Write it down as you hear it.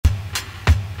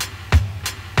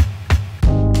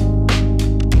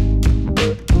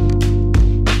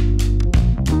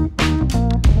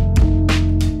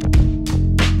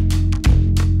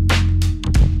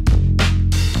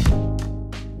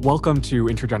Welcome to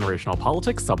Intergenerational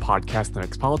Politics, a podcast that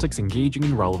makes politics engaging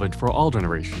and relevant for all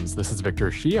generations. This is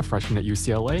Victor Shi, a freshman at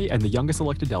UCLA and the youngest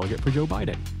elected delegate for Joe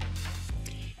Biden.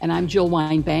 And I'm Jill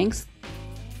Wine-Banks,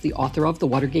 the author of The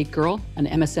Watergate Girl, an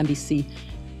MSNBC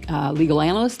legal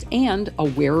analyst and a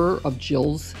wearer of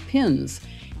Jill's pins.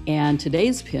 And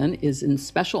today's pin is in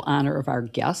special honor of our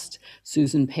guest,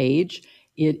 Susan Page.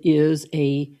 It is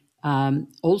a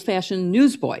old-fashioned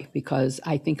newsboy, because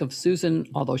I think of Susan,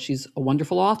 although she's a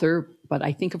wonderful author, but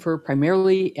I think of her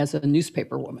primarily as a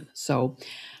newspaper woman. So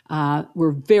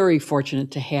we're very fortunate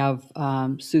to have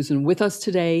Susan with us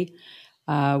today.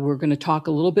 We're going to talk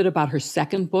a little bit about her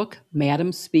second book,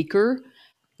 Madam Speaker,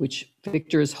 which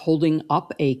Victor is holding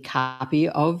up a copy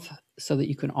of so that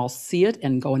you can all see it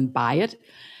and go and buy it.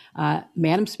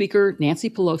 Madam Speaker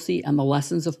Nancy Pelosi and the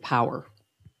Lessons of Power.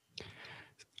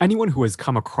 Anyone who has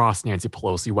come across Nancy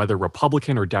Pelosi, whether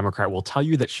Republican or Democrat, will tell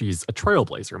you that she's a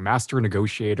trailblazer, master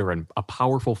negotiator, and a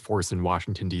powerful force in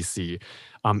Washington, D.C.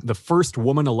 The first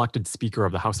woman elected Speaker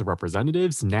of the House of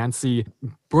Representatives, Nancy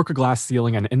broke a glass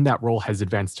ceiling and in that role has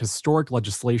advanced historic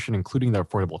legislation, including the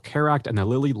Affordable Care Act and the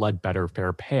Lilly Ledbetter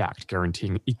Fair Pay Act,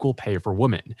 guaranteeing equal pay for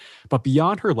women. But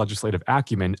beyond her legislative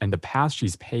acumen and the path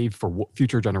she's paved for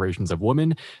future generations of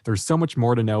women, there's so much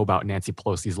more to know about Nancy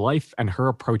Pelosi's life and her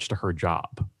approach to her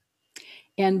job.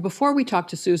 And before we talk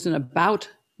to Susan about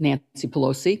Nancy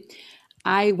Pelosi,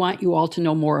 I want you all to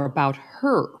know more about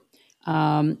her.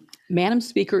 Madam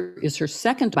Speaker is her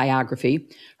second biography.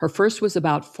 Her first was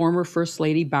about former First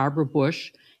Lady Barbara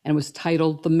Bush and was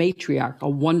titled The Matriarch, a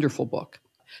wonderful book.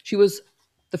 She was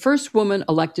the first woman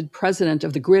elected president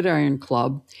of the Gridiron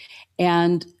Club,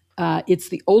 and it's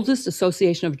the oldest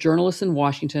association of journalists in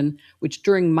Washington, which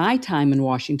during my time in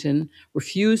Washington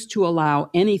refused to allow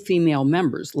any female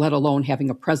members, let alone having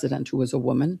a president who was a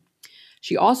woman.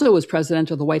 She also was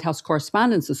president of the White House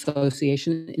Correspondents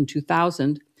Association in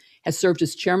 2000, has served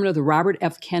as chairman of the Robert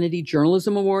F. Kennedy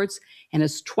Journalism Awards, and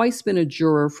has twice been a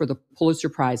juror for the Pulitzer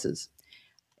Prizes.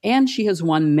 And she has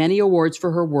won many awards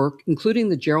for her work, including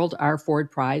the Gerald R. Ford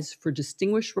Prize for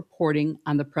Distinguished Reporting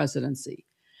on the Presidency,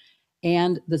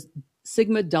 and the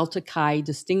Sigma Delta Chi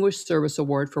Distinguished Service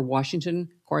Award for Washington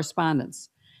Correspondence.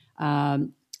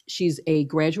 She's a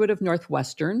graduate of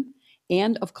Northwestern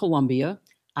and of Columbia.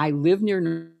 I live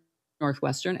near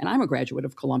Northwestern, and I'm a graduate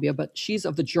of Columbia, but she's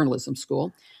of the journalism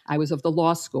school. I was of the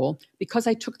law school because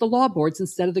I took the law boards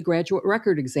instead of the graduate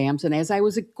record exams. And as I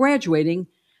was graduating,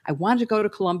 I wanted to go to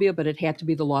Columbia, but it had to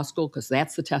be the law school because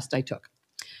that's the test I took.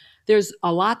 There's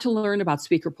a lot to learn about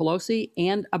Speaker Pelosi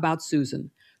and about Susan.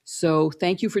 So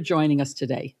thank you for joining us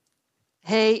today.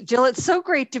 Hey, Jill, it's so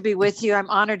great to be with you. I'm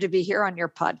honored to be here on your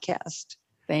podcast.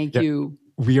 Thank you.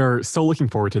 We are so looking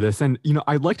forward to this. And,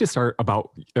 I'd like to start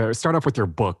off with your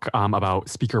book about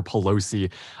Speaker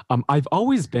Pelosi. I've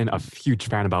always been a huge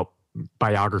fan about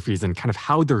biographies and kind of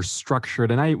how they're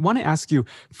structured. And I want to ask you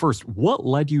first, what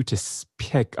led you to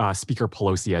pick Speaker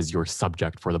Pelosi as your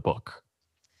subject for the book?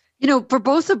 For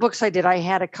both the books I did, I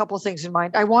had a couple things in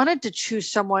mind. I wanted to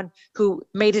choose someone who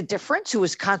made a difference, who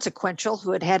was consequential,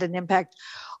 who had an impact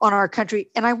on our country.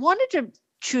 And I wanted to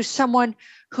choose someone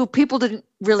who people didn't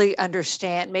really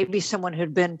understand, maybe someone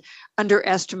who'd been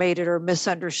underestimated or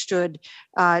misunderstood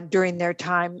during their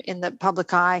time in the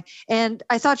public eye. And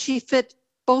I thought she fit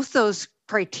both those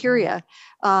criteria.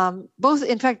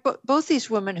 Both these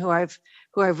women who I've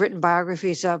written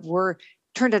biographies of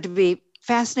turned out to be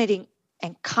fascinating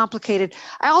and complicated.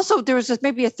 There was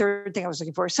maybe a third thing I was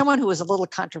looking for, someone who was a little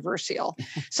controversial,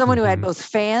 someone who had both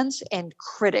fans and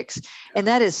critics. And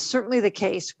that is certainly the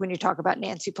case when you talk about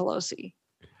Nancy Pelosi.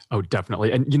 Oh,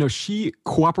 definitely. And, she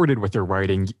cooperated with your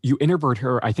writing. You interviewed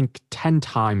her, I think, 10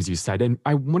 times, you said. And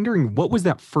I'm wondering, what was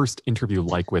that first interview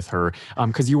like with her?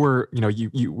 Because you were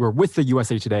with the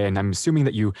USA Today, and I'm assuming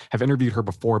that you have interviewed her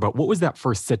before. But what was that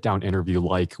first sit-down interview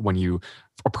like when you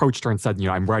approached her and said,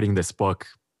 I'm writing this book,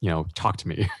 talk to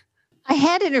me? I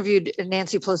had interviewed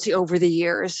Nancy Pelosi over the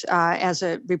years as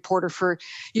a reporter for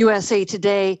USA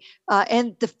Today.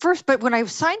 But when I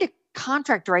signed a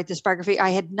contract to write this biography,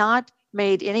 I had not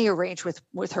made any arrangement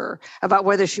with her about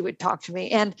whether she would talk to me.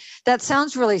 And that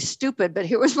sounds really stupid, but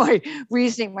here was my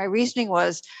reasoning. My reasoning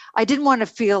was I didn't want to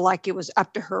feel like it was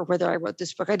up to her whether I wrote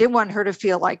this book. I didn't want her to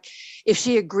feel like if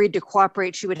she agreed to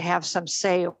cooperate, she would have some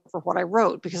say over what I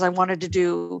wrote, because I wanted to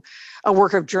do a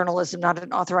work of journalism, not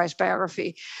an authorized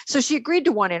biography. So she agreed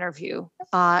to one interview,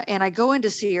 and I go in to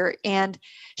see her, and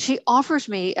she offers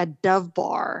me a Dove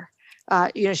bar.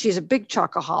 She's a big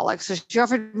chocoholic. So she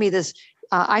offered me this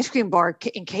ice cream bar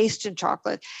encased in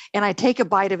chocolate, and I take a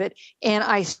bite of it and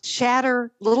I shatter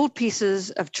little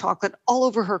pieces of chocolate all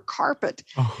over her carpet.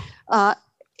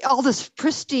 all this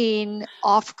pristine,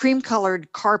 off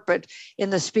cream-colored carpet in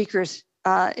the speaker's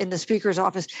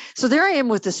office. So there I am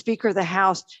with the Speaker of the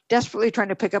House, desperately trying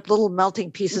to pick up little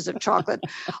melting pieces of chocolate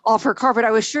off her carpet.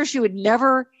 I was sure she would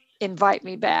never invite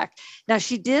me back. Now,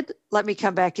 she did let me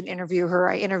come back and interview her.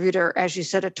 I interviewed her, as you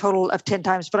said, a total of 10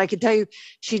 times, but I can tell you,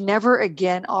 she never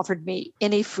again offered me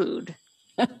any food.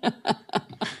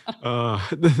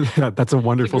 That's a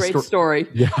wonderful Great story.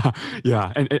 Yeah,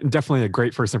 yeah, and definitely a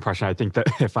great first impression. I think that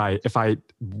if I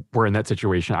were in that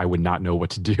situation, I would not know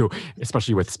what to do,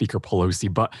 especially with Speaker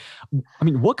Pelosi. But I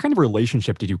mean, what kind of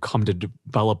relationship did you come to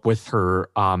develop with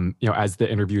her? As the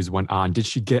interviews went on, did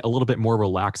she get a little bit more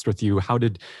relaxed with you? How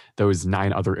did those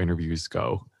 9 other interviews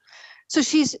go? So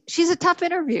she's a tough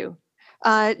interview.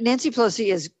 Nancy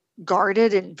Pelosi is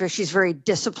guarded and she's very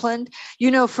disciplined.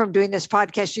 From doing this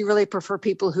podcast, you really prefer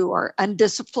people who are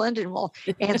undisciplined and will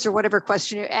answer whatever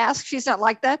question you ask. She's not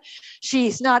like that.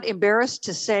 She's not embarrassed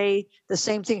to say the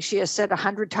same thing she has said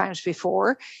 100 times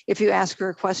before if you ask her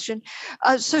a question.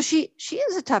 So she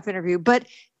is a tough interview. But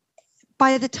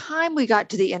by the time we got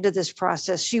to the end of this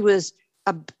process, she was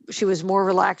more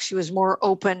relaxed. She was more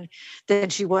open than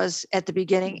she was at the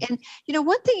beginning. And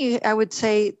one thing I would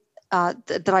say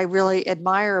that I really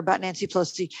admire about Nancy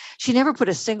Pelosi, she never put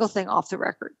a single thing off the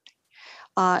record.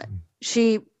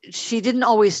 She didn't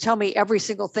always tell me every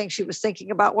single thing she was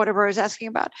thinking about, whatever I was asking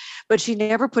about, but she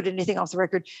never put anything off the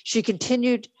record. She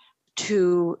continued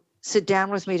to sit down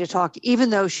with me to talk, even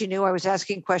though she knew I was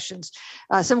asking questions,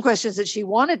 some questions that she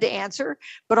wanted to answer,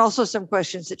 but also some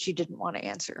questions that she didn't want to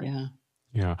answer.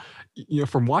 Yeah.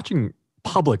 From watching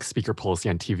public Speaker Pelosi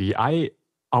on TV, I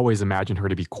always imagined her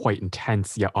to be quite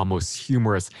intense, yet almost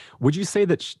humorous. Would you say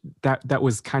that that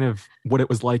was kind of what it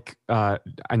was like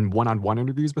in one-on-one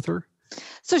interviews with her?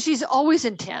 So she's always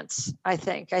intense, I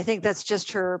think. I think that's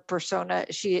just her persona.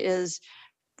 She is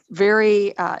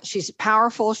very, she's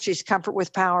powerful. She's comfort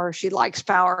with power. She likes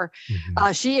power.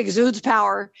 Mm-hmm. She exudes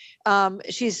power.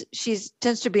 She's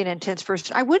tends to be an intense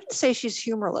person. I wouldn't say she's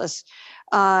humorless.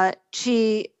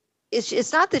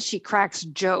 It's not that she cracks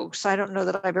jokes. I don't know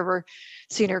that I've ever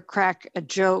seen her crack a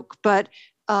joke, but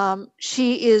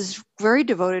she is very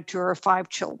devoted to her 5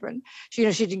 children. She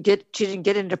didn't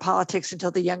get into politics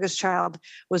until the youngest child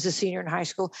was a senior in high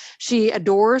school. She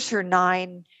adores her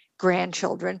 9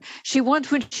 grandchildren. When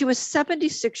she was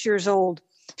 76 years old,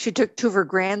 she took 2 of her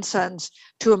grandsons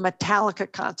to a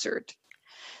Metallica concert.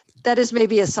 That is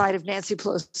maybe a side of Nancy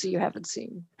Pelosi you haven't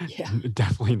seen. Yeah,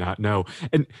 definitely not. No.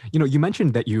 And, you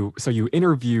mentioned that you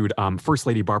interviewed First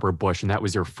Lady Barbara Bush, and that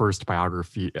was your first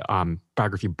biography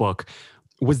book.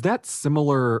 Was that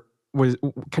similar?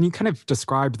 Can you kind of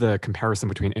describe the comparison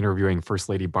between interviewing First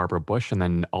Lady Barbara Bush and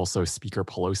then also Speaker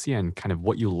Pelosi and kind of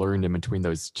what you learned in between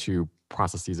those 2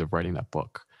 processes of writing that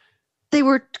book? They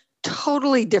were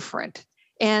totally different,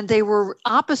 and they were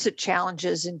opposite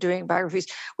challenges in doing biographies.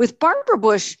 With Barbara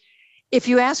Bush, if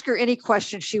you ask her any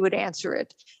question, she would answer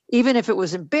it, even if it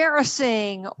was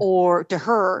embarrassing or to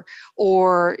her,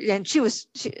 and she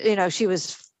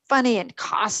was funny and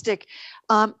caustic.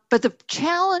 But the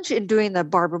challenge in doing the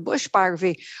Barbara Bush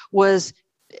biography was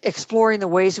exploring the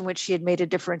ways in which she had made a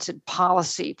difference in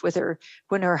policy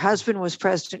when her husband was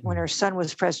president, when her son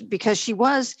was president, because she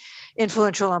was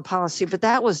influential on policy, but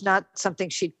that was not something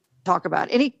she'd talk about.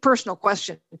 Any personal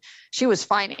question, she was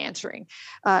fine answering.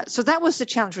 So that was the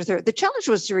challenge with her. The challenge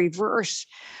was the reverse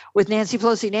with Nancy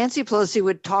Pelosi. Nancy Pelosi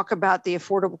would talk about the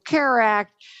Affordable Care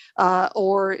Act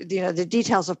or the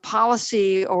details of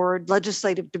policy or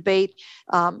legislative debate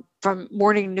from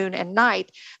morning, noon, and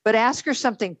night, but ask her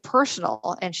something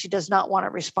personal and she does not want to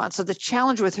respond. So the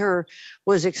challenge with her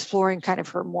was exploring kind of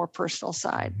her more personal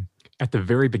side. At the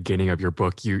very beginning of your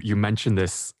book, you mentioned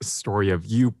this story of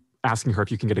you asking her if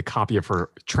you can get a copy of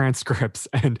her transcripts,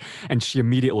 and she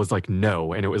immediately was like,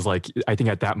 no. And it was like, I think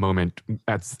at that moment,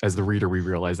 as the reader, we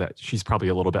realized that she's probably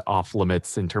a little bit off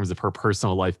limits in terms of her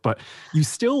personal life. But you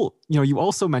still, you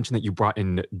also mentioned that you brought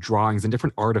in drawings and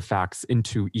different artifacts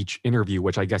into each interview,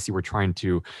 which I guess you were trying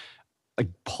to like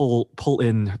pull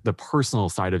in the personal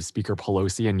side of Speaker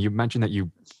Pelosi. And you mentioned that you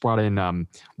brought in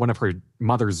one of her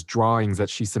mother's drawings that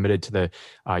she submitted to the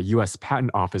U.S.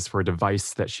 Patent Office for a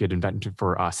device that she had invented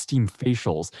for steam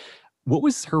facials. What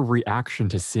was her reaction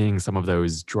to seeing some of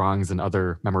those drawings and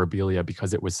other memorabilia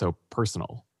because it was so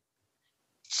personal?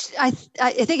 I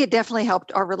think it definitely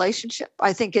helped our relationship.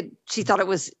 I think she thought it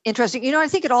was interesting. I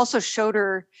think it also showed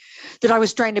her that I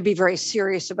was trying to be very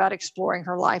serious about exploring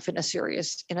her life in a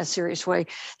serious way.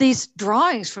 These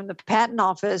drawings from the patent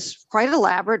office, quite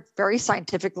elaborate, very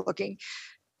scientific looking,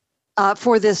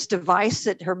 for this device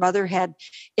that her mother had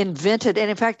invented. And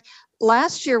in fact,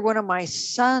 last year, one of my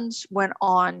sons went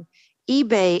on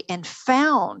eBay and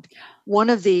found one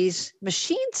of these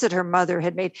machines that her mother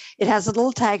had made. It has a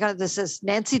little tag on it that says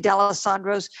Nancy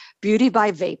D'Alessandro's Beauty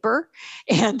by Vapor.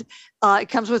 And it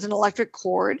comes with an electric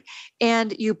cord.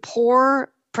 And you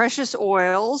pour precious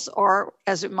oils, or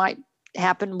as it might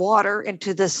happen, water,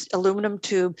 into this aluminum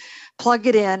tube, plug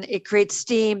it in. It creates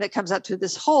steam that comes out through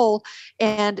this hole.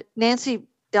 And Nancy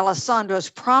D'Alessandro's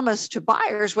promise to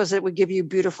buyers was that it would give you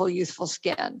beautiful, youthful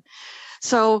skin.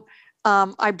 So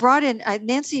I brought in,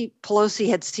 Nancy Pelosi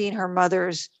had seen her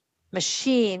mother's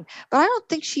machine, but I don't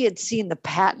think she had seen the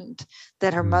patent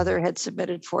that her mother had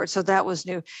submitted for it. So that was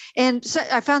new. And so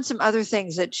I found some other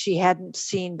things that she hadn't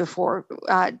seen before.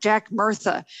 Jack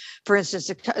Murtha, for instance,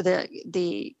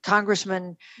 the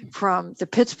congressman from the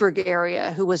Pittsburgh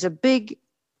area, who was a big,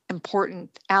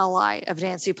 important ally of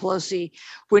Nancy Pelosi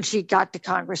when she got to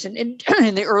Congress and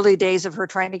in the early days of her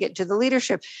trying to get to the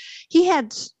leadership. He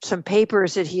had some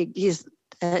papers that he's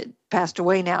passed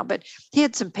away now, but he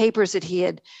had some papers that he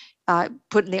had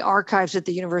put in the archives at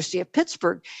the University of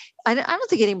Pittsburgh. I don't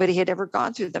think anybody had ever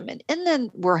gone through them. And then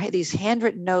were these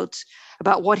handwritten notes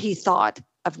about what he thought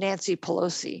of Nancy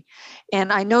Pelosi.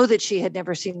 And I know that she had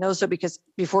never seen those because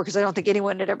I don't think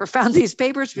anyone had ever found these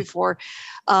papers before.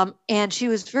 And she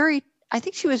was I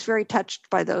think she was very touched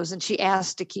by those, and she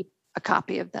asked to keep a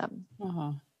copy of them.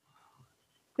 Uh-huh.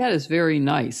 That is very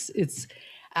nice.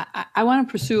 I want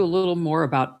to pursue a little more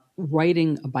about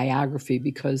writing a biography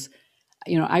because,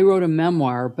 I wrote a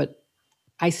memoir, but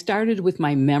I started with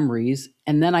my memories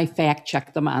and then I fact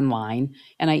checked them online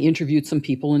and I interviewed some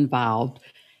people involved.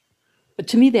 But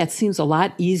to me, that seems a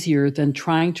lot easier than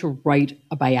trying to write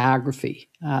a biography,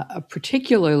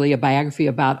 particularly a biography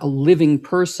about a living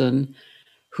person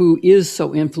who is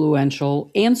so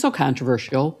influential and so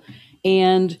controversial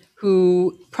and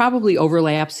who probably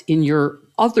overlaps in your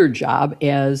other job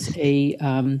as a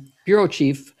bureau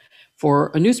chief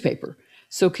for a newspaper.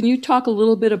 So can you talk a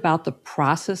little bit about the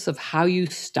process of how you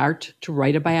start to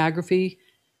write a biography?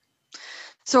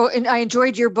 So, and I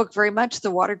enjoyed your book very much,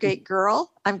 The Watergate Girl.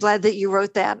 I'm glad that you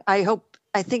wrote that. I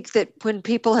think that when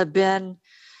people have been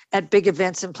at big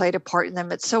events and played a part in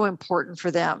them, it's so important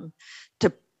for them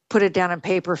to put it down on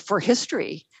paper for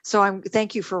history. So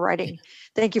thank you for writing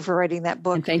that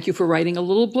book. And thank you for writing a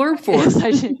little blurb for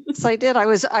it. Yes, I did. I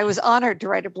was honored to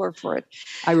write a blurb for it.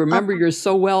 I remember yours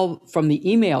so well from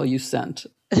the email you sent,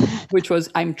 which was,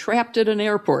 "I'm trapped at an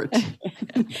airport.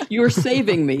 You're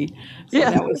saving me." So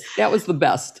yeah. That was the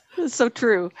best. So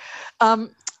true.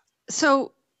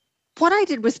 So what I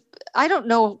did was, I don't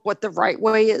know what the right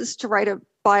way is to write a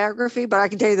biography, but I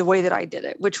can tell you the way that I did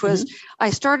it, which was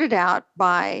I started out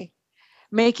by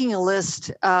making a list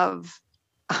of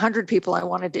 100 people I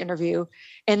wanted to interview.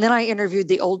 And then I interviewed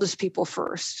the oldest people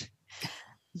first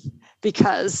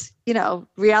because,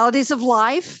 realities of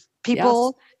life,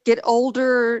 people get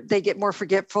older, they get more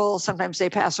forgetful. Sometimes they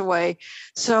pass away.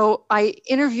 So I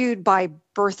interviewed by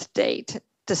birth date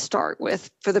to start with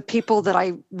for the people that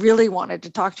I really wanted to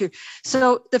talk to.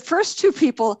 So the first two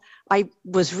people I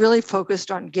was really focused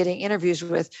on getting interviews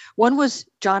with. One was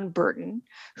John Burton,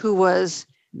 who was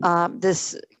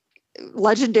this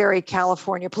legendary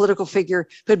California political figure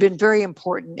who had been very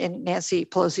important in Nancy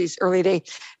Pelosi's early day.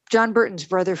 John Burton's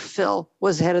brother, Phil,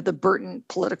 was head of the Burton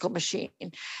political machine.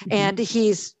 And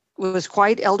was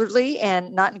quite elderly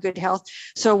and not in good health.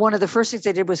 So one of the first things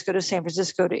they did was go to San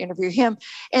Francisco to interview him.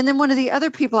 And then one of the other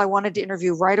people I wanted to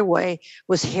interview right away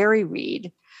was Harry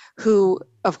Reid, who,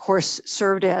 of course,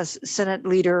 served as Senate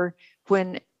leader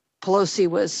when Pelosi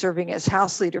was serving as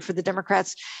House leader for the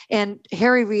Democrats. And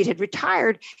Harry Reid had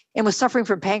retired and was suffering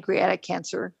from pancreatic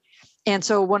cancer. And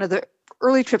so one of the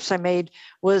early trips I made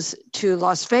was to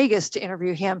Las Vegas to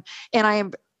interview him. And I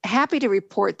am happy to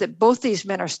report that both these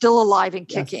men are still alive and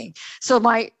kicking. Yes. So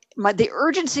the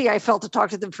urgency I felt to talk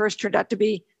to them first turned out to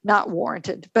be not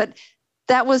warranted. But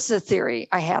that was the theory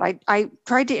I had. I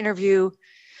tried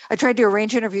to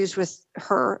arrange interviews with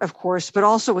her, of course, but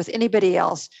also with anybody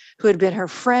else who had been her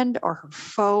friend or her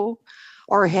foe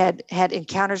or had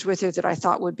encounters with her that I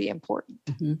thought would be important.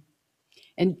 Mm-hmm.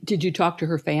 And did you talk to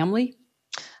her family?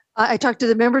 I talked to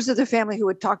the members of the family who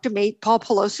would talk to me. Paul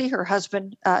Pelosi, her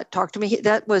husband, talked to me.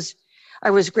 I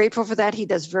was grateful for that. He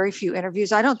does very few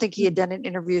interviews. I don't think he had done an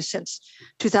interview since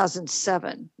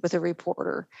 2007 with a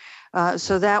reporter.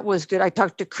 So that was good. I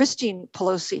talked to Christine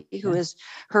Pelosi, who is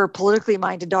her politically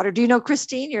minded daughter. Do you know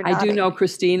Christine? I do know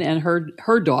Christine and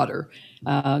her daughter,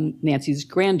 Nancy's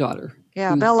granddaughter.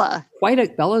 Yeah, Bella.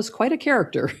 Bella's quite a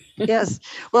character. Yes.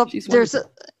 Well,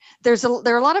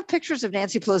 there are a lot of pictures of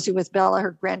Nancy Pelosi with Bella,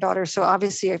 her granddaughter. So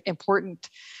obviously important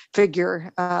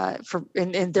figure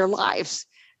in their lives.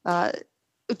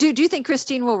 Do you think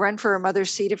Christine will run for her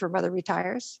mother's seat if her mother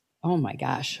retires? Oh my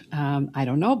gosh. I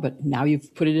don't know, but now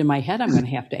you've put it in my head. I'm going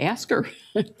to have to ask her,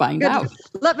 find Good. out.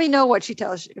 Let me know what she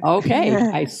tells you. Okay.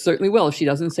 I certainly will if she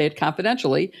doesn't say it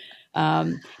confidentially.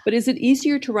 But is it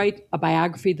easier to write a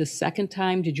biography the second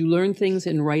time? Did you learn things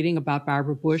in writing about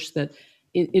Barbara Bush that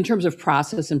in terms of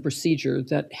process and procedure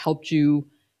that helped you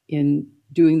in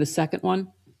doing the second one?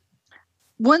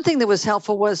 One thing that was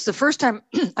helpful was the first time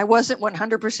I wasn't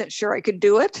 100% sure I could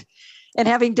do it. And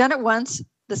having done it once,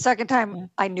 the second time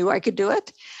I knew I could do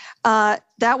it.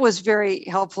 That was very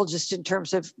helpful just in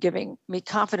terms of giving me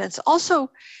confidence. Also,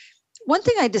 one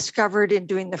thing I discovered in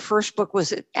doing the first book was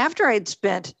that after I'd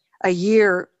spent a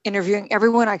year interviewing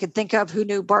everyone I could think of who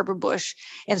knew Barbara Bush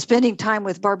and spending time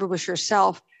with Barbara Bush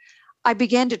herself, I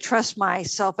began to trust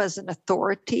myself as an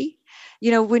authority.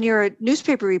 When you're a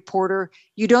newspaper reporter,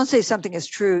 you don't say something is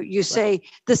true. You say,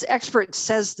 this expert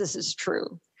says this is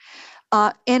true.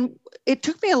 And it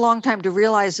took me a long time to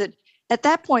realize that at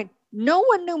that point, no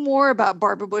one knew more about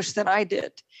Barbara Bush than I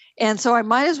did. And so I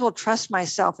might as well trust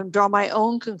myself and draw my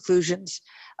own conclusions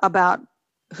about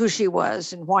who she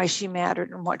was and why she mattered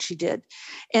and what she did.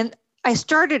 And I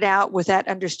started out with that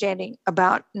understanding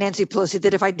about Nancy Pelosi,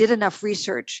 that if I did enough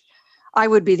research, I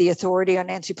would be the authority on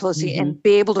Nancy Pelosi and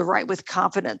be able to write with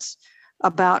confidence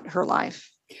about her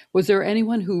life. Was there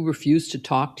anyone who refused to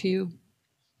talk to you?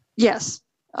 Yes.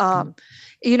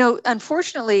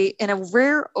 Unfortunately, in a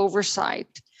rare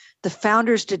oversight, the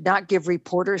founders did not give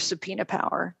reporters subpoena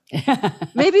power.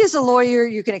 Maybe as a lawyer,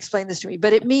 you can explain this to me,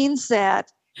 but it means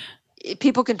that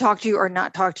people can talk to you or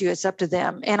not talk to you. It's up to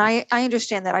them. And I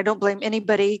understand that. I don't blame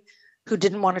anybody who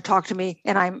didn't want to talk to me.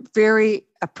 And I'm very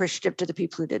appreciative to the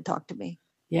people who did talk to me.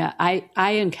 Yeah,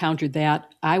 I encountered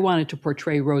that. I wanted to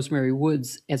portray Rosemary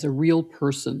Woods as a real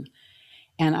person.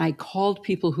 And I called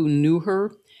people who knew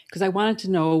her because I wanted to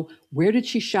know, where did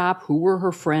she shop? Who were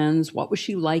her friends? What was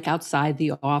she like outside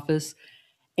the office?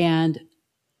 And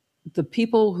the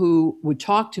people who would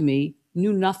talk to me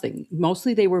knew nothing.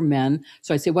 Mostly they were men.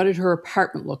 So I'd say, what did her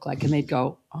apartment look like? And they'd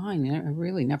go, oh, I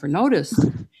really never noticed.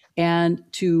 And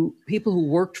to people who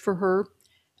worked for her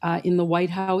in the White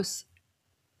House,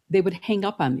 they would hang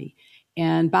up on me.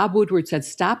 And Bob Woodward said,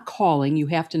 stop calling. You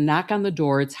have to knock on the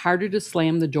door. It's harder to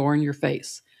slam the door in your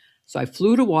face. So I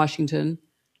flew to Washington,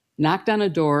 knocked on a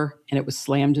door, and it was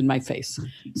slammed in my face.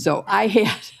 So I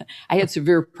had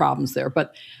severe problems there.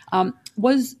 But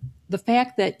was the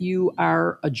fact that you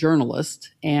are a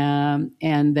journalist and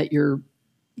that your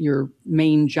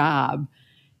main job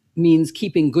means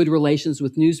keeping good relations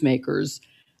with newsmakers,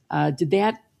 did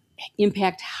that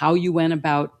impact how you went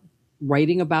about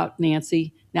writing about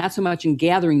Nancy? Not so much in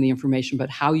gathering the information, but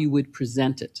how you would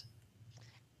present it?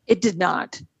 It did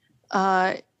not.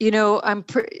 I'm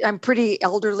pretty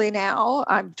elderly now.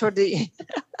 I'm totally,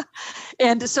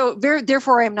 and so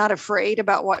therefore I'm not afraid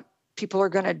about what people are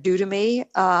going to do to me.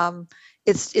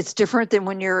 It's different than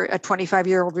when you're a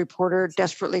 25-year-old reporter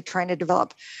desperately trying to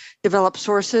develop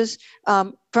sources.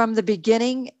 From the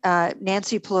beginning,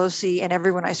 Nancy Pelosi and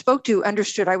everyone I spoke to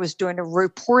understood I was doing a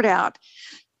report out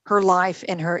her life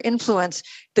and her influence,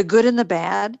 the good and the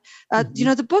bad.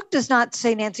 The book does not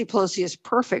say Nancy Pelosi is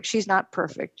perfect. She's not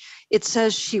perfect. It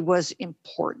says she was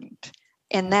important.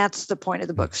 And that's the point of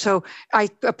the book. So I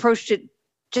approached it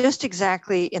just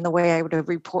exactly in the way I would have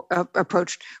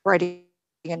approached writing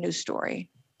a news story.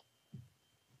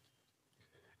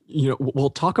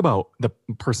 We'll talk about the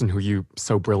person who you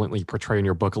so brilliantly portray in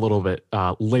your book a little bit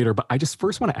later, but I just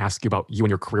first want to ask you about you and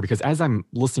your career, because as I'm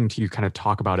listening to you kind of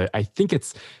talk about it, I think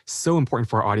it's so important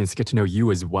for our audience to get to know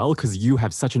you as well, because you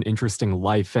have such an interesting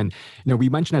life. And, we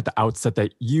mentioned at the outset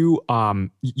that you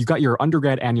got your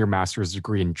undergrad and your master's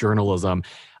degree in journalism.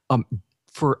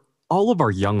 For all of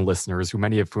our young listeners,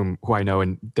 many of whom I know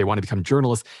and they want to become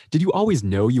journalists, did you always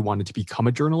know you wanted to become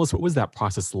a journalist? What was that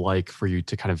process like for you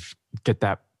to kind of get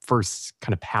that first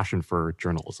kind of passion for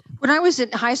journalism? When I was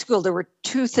in high school, there were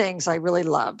two things I really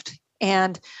loved.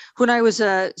 And when I was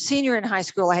a senior in high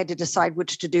school, I had to decide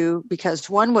which to do, because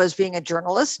one was being a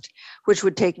journalist, which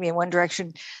would take me in one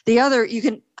direction. The other, you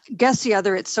can guess the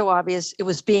other, it's so obvious, it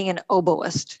was being an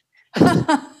oboist.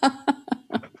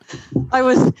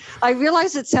 I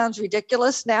realize it sounds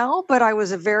ridiculous now, but I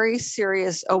was a very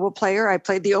serious oboe player. I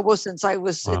played the oboe since I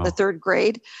was in the third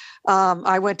grade.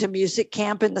 I went to music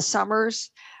camp in the summers.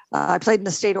 I played in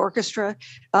the state orchestra.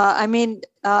 And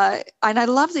I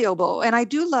love the oboe, and I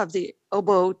do love the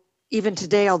oboe even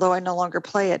today, although I no longer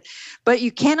play it. But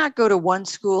you cannot go to one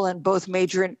school and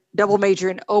double major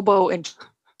in oboe and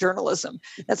journalism.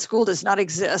 That school does not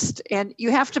exist. And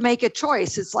you have to make a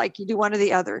choice. It's like you do one or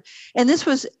the other. And this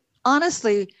was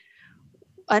honestly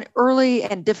an early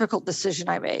and difficult decision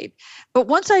I made. But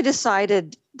once I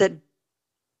decided that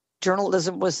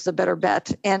journalism was the better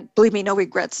bet, and believe me, no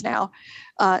regrets now,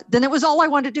 then it was all I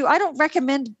wanted to do. I don't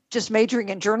recommend just majoring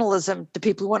in journalism to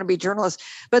people who want to be journalists.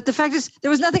 But the fact is,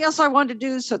 there was nothing else I wanted to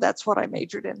do, so that's what I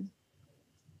majored in.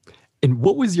 And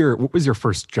what was your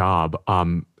first job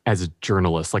as a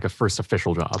journalist, like a first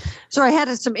official job? So I had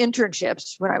some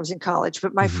internships when I was in college,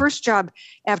 but my first job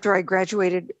after I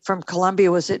graduated from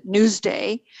Columbia was at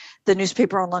Newsday, the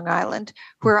newspaper on Long Island,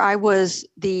 where I was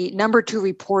the number 2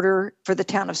 reporter for the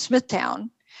town of Smithtown.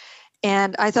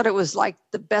 And I thought it was like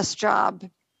the best job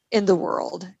in the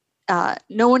world.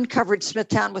 No one covered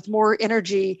Smithtown with more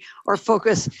energy or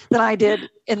focus than I did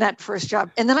in that first job.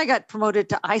 And then I got promoted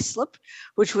to Islip,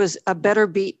 which was a better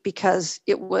beat because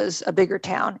it was a bigger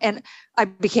town. And I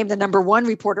became the number 1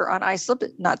 reporter on Islip,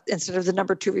 instead of the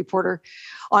number 2 reporter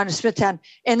on Smithtown.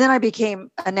 And then I became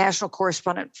a national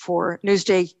correspondent for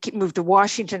Newsday, moved to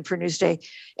Washington for Newsday,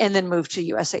 and then moved to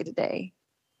USA Today.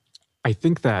 I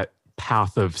think that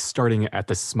path of starting at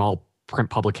the small print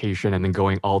publication and then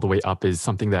going all the way up is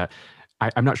something that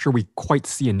I'm not sure we quite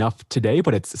see enough today,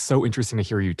 but it's so interesting to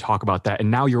hear you talk about that.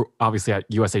 And now you're obviously at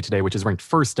USA Today, which is ranked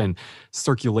first in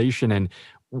circulation. And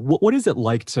what is it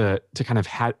like to kind of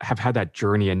have had that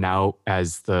journey, and now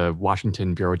as the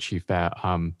Washington bureau chief at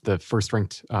the first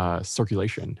ranked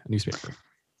circulation newspaper?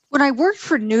 When I worked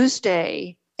for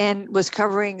Newsday and was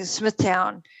covering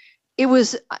Smithtown,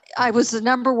 I was the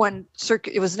number 1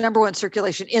 it was the number 1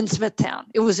 circulation in Smithtown.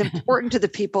 It was important to the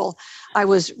people I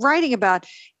was writing about.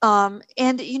 And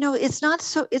it's not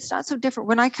so different.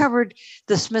 When I covered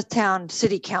the Smithtown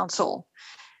City Council,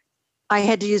 I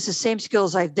had to use the same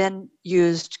skills I then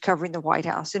used covering the White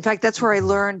House. In fact, that's where I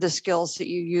learned the skills that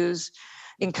you use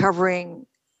in covering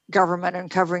government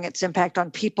and covering its impact on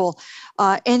people.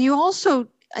 And you also,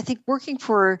 I think, working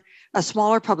for a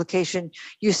smaller publication,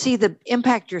 you see the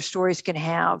impact your stories can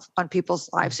have on people's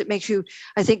lives. It makes you,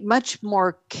 I think, much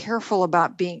more careful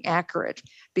about being accurate,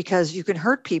 because you can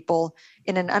hurt people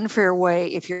in an unfair way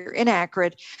if you're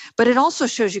inaccurate, but it also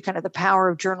shows you kind of the power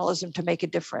of journalism to make a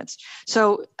difference.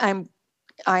 So I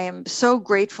am so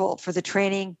grateful for the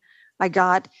training I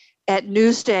got at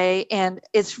Newsday, and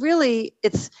it's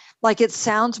like, it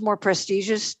sounds more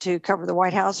prestigious to cover the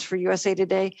White House for USA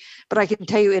Today, but I can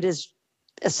tell you it is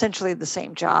essentially the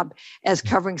same job as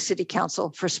covering city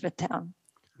council for Smithtown.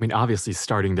 I mean, obviously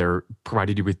starting there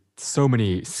provided you with so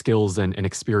many skills and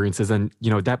experiences. And,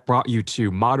 that brought you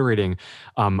to moderating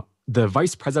the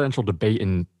vice presidential debate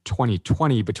in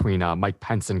 2020 between Mike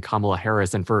Pence and Kamala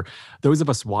Harris. And for those of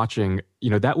us watching,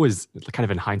 that was kind of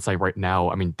in hindsight right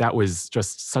now. I mean, that was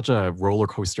just such a roller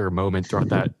coaster moment throughout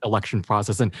that election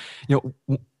process. And,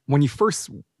 when you first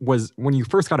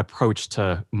got approached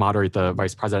to moderate the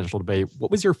vice presidential debate, what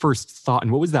was your first thought,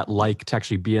 and what was that like to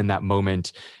actually be in that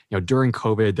moment? During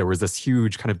COVID, there was this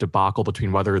huge kind of debacle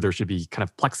between whether there should be kind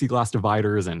of plexiglass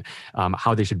dividers and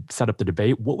how they should set up the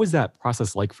debate. What was that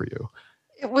process like for you?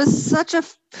 It was such a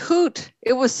hoot.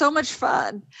 It was so much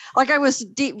fun. Like, I was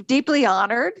deeply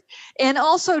honored and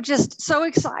also just so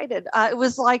excited. It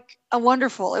was like it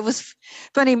was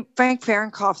funny. Frank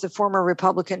Fahrenkopf, the former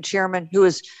Republican chairman, who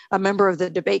was a member of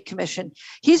the debate commission,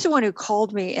 he's the one who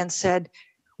called me and said,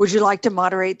 "Would you like to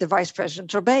moderate the vice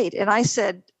presidential debate?" And I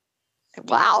said,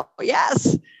 "Wow,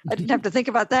 yes." I didn't have to think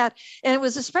about that. And it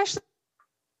was especially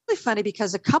funny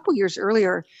because a couple years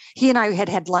earlier, he and I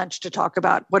had lunch to talk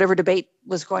about whatever debate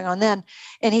was going on then.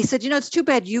 And he said, it's too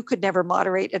bad you could never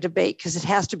moderate a debate because it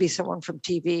has to be someone from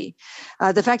TV.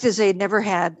 The fact is, they never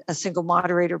had a single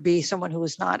moderator be someone who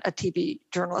was not a TV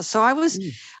journalist. So I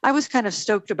was kind of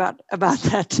stoked about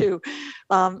that too.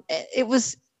 It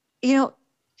was,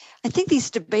 I think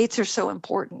these debates are so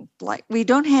important. Like, we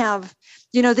don't have,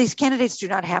 these candidates do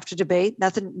not have to debate.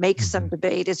 Nothing makes them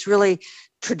debate. It's really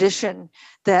tradition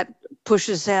that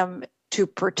pushes them to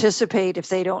participate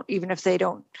even if they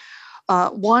don't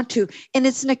want to. And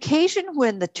it's an occasion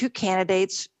when the two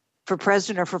candidates for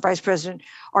president or for vice president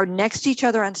are next to each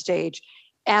other on stage,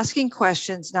 asking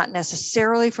questions, not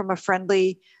necessarily from a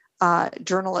friendly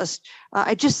journalist.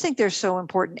 I just think they're so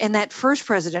important. And that first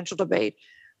presidential debate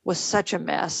was such a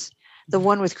mess. The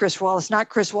one with Chris Wallace, not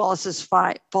Chris Wallace's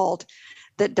fault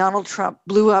that Donald Trump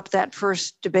blew up that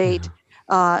first debate.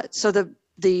 So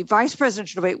the vice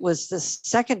presidential debate was the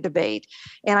second debate.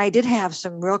 And I did have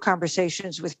some real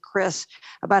conversations with Chris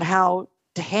about how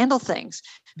to handle things,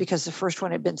 because the first one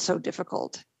had been so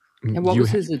difficult. And what was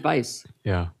his advice?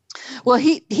 Yeah. Well,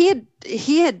 he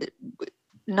had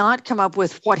not come up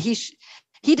with what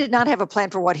he did not have a plan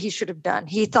for what he should have done.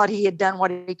 He thought he had done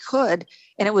what he could,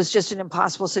 and it was just an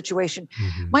impossible situation.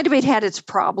 My debate had its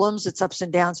problems, its ups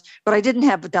and downs, but I didn't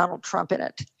have Donald Trump in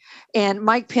it. And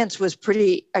Mike Pence was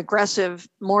pretty aggressive,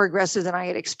 more aggressive than I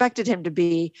had expected him to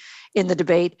be in the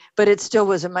debate, but it still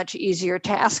was a much easier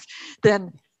task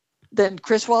than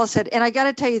Chris Wallace had. And I got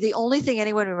to tell you, the only thing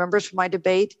anyone remembers from my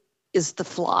debate is the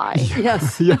fly.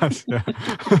 Yes. Yes. Yeah.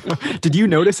 Did you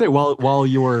notice it while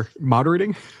you were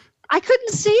moderating? I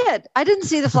couldn't see it. I didn't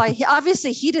see the fly.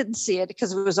 Obviously, he didn't see it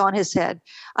because it was on his head.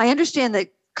 I understand that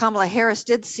Kamala Harris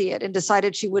did see it and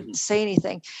decided she wouldn't say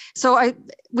anything. So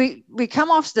we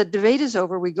come off, the debate is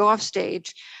over. We go off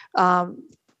stage.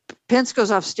 Pence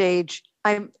goes off stage.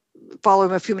 I follow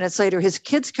him a few minutes later. His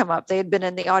kids come up. They had been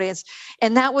in the audience.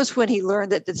 And that was when he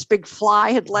learned that this big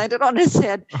fly had landed on his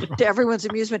head, to everyone's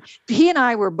amusement. He and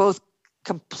I were both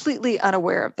completely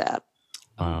unaware of that.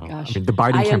 Oh, gosh. I mean, the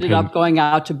Biden I campaign ended up going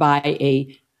out to buy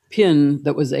a pin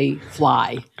that was a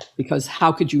fly, because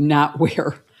how could you not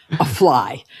wear a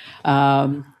fly?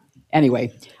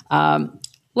 Anyway,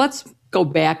 let's go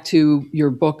back to your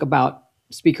book about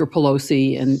Speaker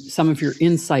Pelosi and some of your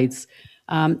insights.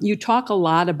 You talk a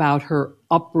lot about her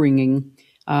upbringing.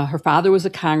 Her father was a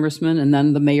congressman and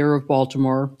then the mayor of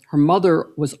Baltimore. Her mother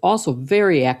was also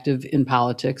very active in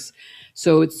politics.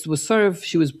 So it was sort of,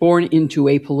 she was born into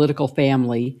a political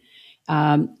family.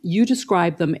 You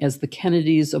describe them as the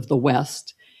Kennedys of the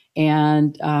West,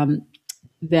 and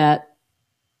that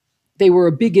they were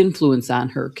a big influence on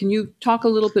her. Can you talk a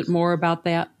little bit more about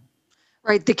that?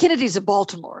 Right. The Kennedys of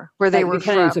Baltimore, where they were the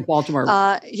Kennedys from. Of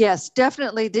Baltimore. Yes,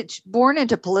 definitely. Born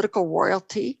into political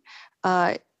royalty,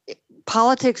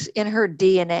 politics in her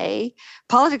DNA,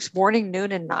 politics morning,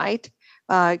 noon, and night,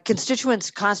 constituents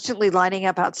constantly lining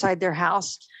up outside their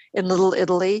house in Little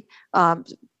Italy,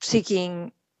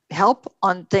 seeking help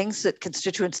on things that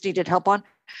constituents needed help on.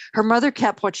 Her mother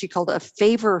kept what she called a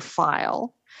favor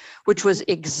file, which was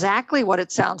exactly what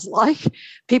it sounds like.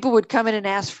 People would come in and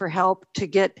ask for help to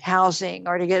get housing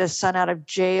or to get a son out of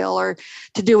jail or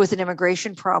to deal with an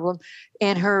immigration problem.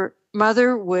 And her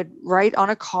mother would write on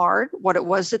a card what it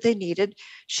was that they needed.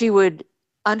 She would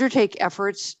undertake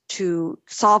efforts to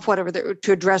solve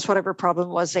to address whatever problem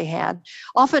was they had.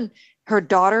 Often her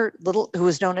daughter, who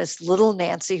was known as Little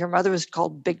Nancy, her mother was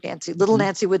called Big Nancy. Little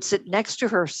Nancy would sit next to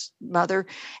her mother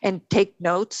and take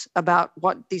notes about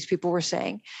what these people were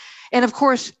saying. And of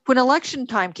course, when election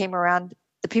time came around,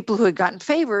 the people who had gotten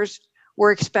favors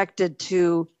were expected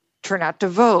to turn out to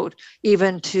vote,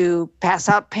 even to pass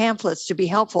out pamphlets to be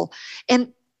helpful.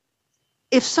 And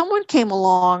if someone came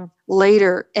along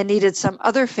later and needed some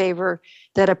other favor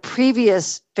that a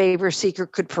previous favor seeker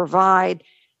could provide,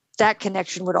 that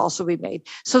connection would also be made.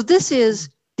 So this is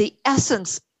the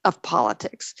essence of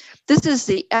politics. This is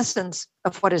the essence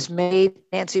of what has made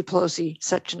Nancy Pelosi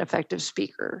such an effective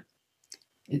speaker.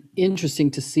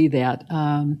 Interesting to see that.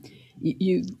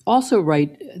 You also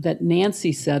write that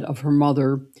Nancy said of her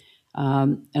mother,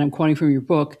 and I'm quoting from your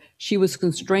book, she was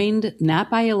constrained not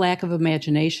by a lack of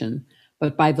imagination,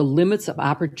 but by the limits of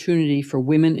opportunity for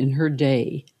women in her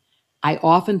day. I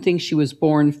often think she was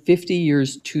born 50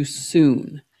 years too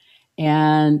soon.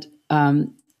 And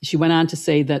she went on to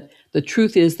say that the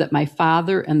truth is that my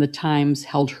father and the times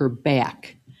held her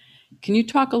back. Can you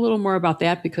talk a little more about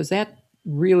that? Because that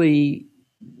really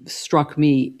struck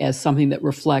me as something that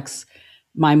reflects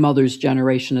my mother's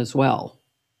generation as well.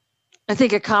 I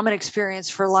think a common experience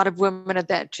for a lot of women of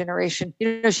that generation.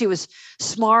 She was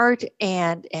smart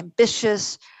and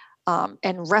ambitious,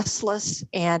 and restless,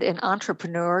 and an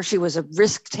entrepreneur. She was a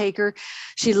risk taker.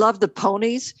 She loved the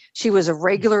ponies. She was a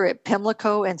regular at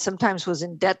Pimlico and sometimes was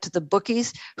in debt to the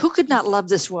bookies. Who could not love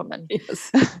this woman? Yes.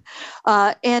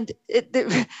 And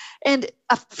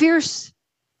a fierce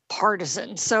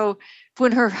partisan. So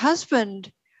when her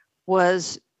husband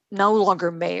was no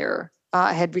longer mayor,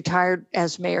 had retired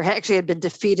as mayor, actually had been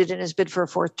defeated in his bid for a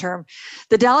fourth term,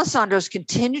 the D'Alessandros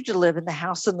continued to live in the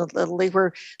house in Little Italy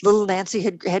where little Nancy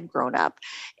had grown up.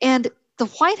 And the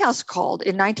White House called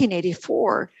in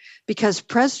 1984 because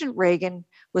President Reagan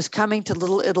was coming to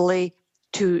Little Italy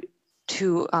to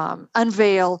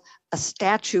unveil a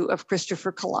statue of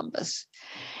Christopher Columbus.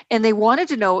 And they wanted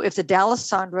to know if the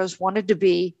D'Alessandros wanted to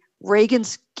be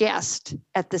Reagan's guest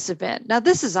at this event. Now,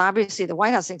 this is obviously, the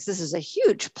White House thinks this is a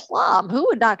huge plum. Who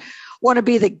would not want to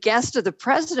be the guest of the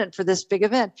president for this big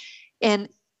event? And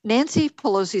Nancy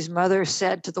Pelosi's mother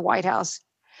said to the White House,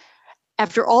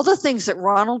 after all the things that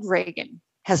Ronald Reagan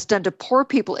has done to poor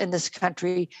people in this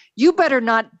country, you better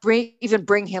not even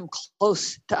bring him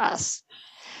close to us.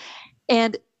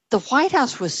 And the White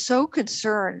House was so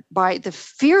concerned by the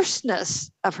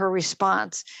fierceness of her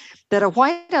response that a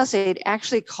White House aide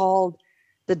actually called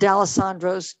the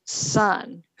D'Alessandro's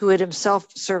son, who had himself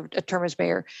served a term as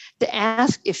mayor, to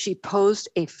ask if she posed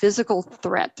a physical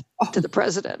threat to the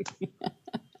president.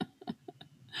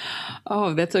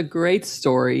 Oh, that's a great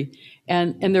story.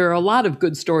 And there are a lot of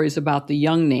good stories about the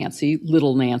young Nancy,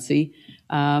 little Nancy.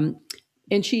 And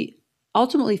she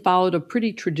ultimately followed a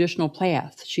pretty traditional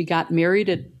path. She got married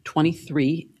at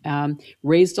 23,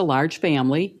 raised a large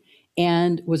family,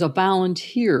 and was a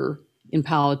volunteer in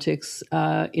politics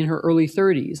in her early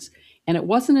 30s. And it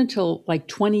wasn't until like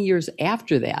 20 years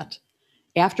after that,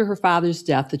 after her father's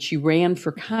death, that she ran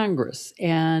for Congress.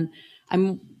 And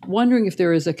I'm wondering if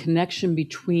there is a connection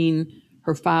between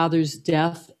her father's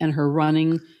death and her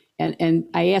running. And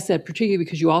I ask that particularly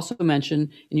because you also mentioned,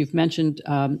 and you've mentioned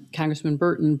Congressman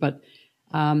Burton, but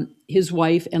his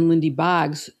wife and Lindy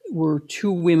Boggs were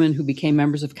two women who became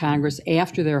members of Congress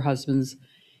after their husbands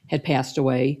had passed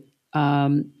away.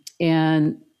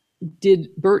 And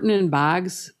did Burton and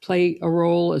Boggs play a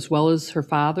role as well as her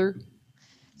father?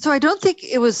 So I don't think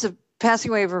it was the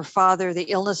passing away of her father, the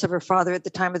illness of her father at the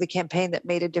time of the campaign that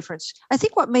made a difference. I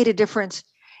think what made a difference,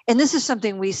 and this is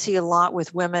something we see a lot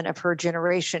with women of her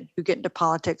generation who get into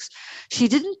politics, she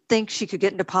didn't think she could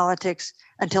get into politics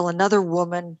until another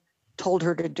woman told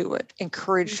her to do it,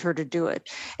 encouraged her to do it.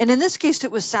 And in this case,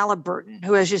 it was Sala Burton,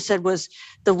 who, as you said, was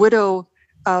the widow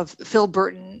of Phil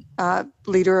Burton,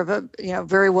 leader of a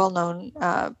very well-known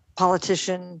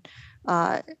politician.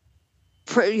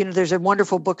 There's a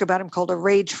wonderful book about him called A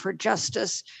Rage for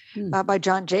Justice by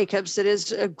John Jacobs. That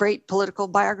is a great political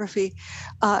biography.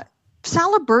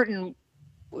 Sala Burton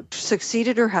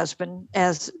succeeded her husband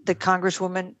as the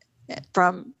congresswoman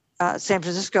from San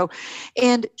Francisco,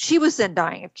 and she was then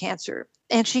dying of cancer.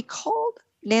 And she called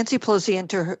Nancy Pelosi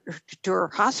into her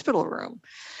hospital room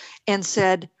and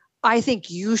said, "I think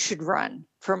you should run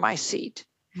for my seat.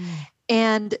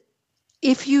 And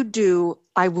if you do,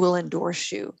 I will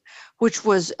endorse you," which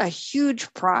was a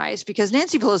huge prize because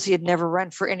Nancy Pelosi had never run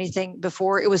for anything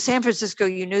before. It was San Francisco.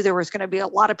 You knew there was going to be a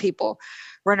lot of people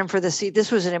running for the seat.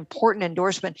 This was an important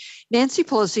endorsement. Nancy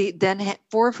Pelosi then had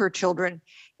 4 of her children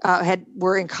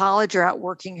were in college or out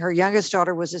working. Her youngest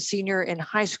daughter was a senior in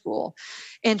high school.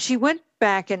 And she went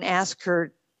back and asked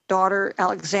her daughter,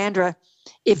 Alexandra,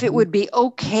 if it would be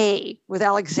okay with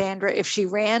Alexandra if she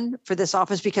ran for this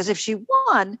office, because if she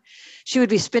won, she would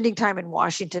be spending time in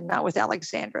Washington, not with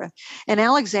Alexandra. And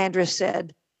Alexandra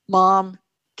said, "Mom,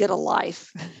 get a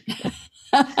life."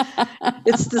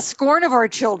 It's the scorn of our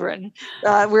children.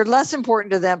 We're less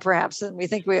important to them, perhaps, than we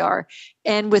think we are.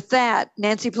 And with that,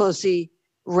 Nancy Pelosi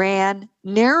ran,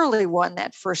 narrowly won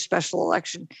that first special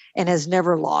election, and has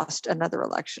never lost another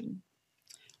election.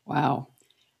 Wow.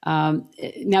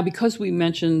 Now, because we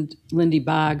mentioned Lindy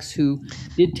Boggs, who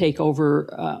did take over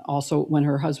also when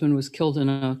her husband was killed in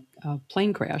a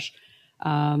plane crash,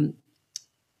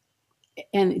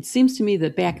 and it seems to me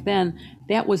that back then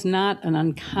that was not an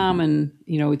uncommon.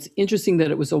 It's interesting that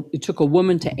it took a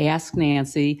woman to ask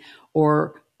Nancy,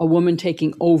 or a woman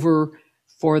taking over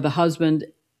for the husband,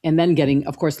 and then getting.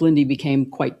 Of course, Lindy became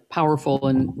quite powerful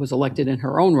and was elected in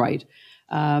her own right.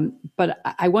 But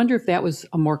I wonder if that was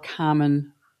a more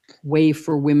common way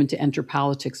for women to enter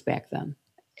politics back then.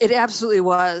 It absolutely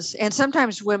was. And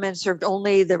sometimes women served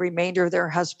only the remainder of their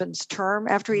husband's term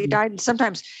after he died. And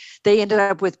sometimes they ended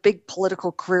up with big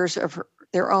political careers of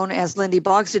their own, as Lindy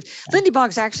Boggs did. Lindy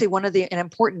Boggs actually an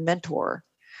important mentor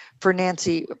for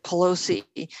Nancy Pelosi,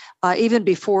 even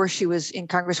before she was in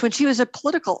Congress. When she was a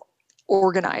political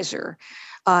organizer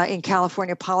in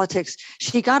California politics,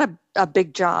 she got a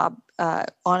big job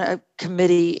on a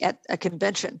committee at a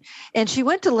convention. And she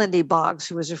went to Lindy Boggs,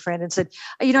 who was a friend, and said,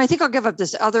 "I think I'll give up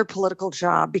this other political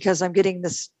job because I'm getting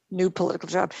this new political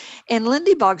job." And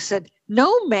Lindy Boggs said,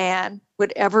 "No man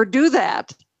would ever do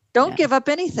that. Don't give up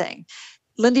anything."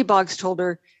 Lindy Boggs told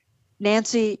her,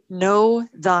 "Nancy, know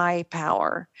thy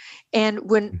power."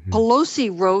 And when Pelosi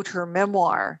wrote her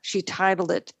memoir, she titled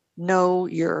it, "Know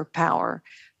Your Power."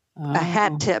 A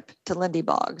hat tip to Lindy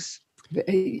Boggs.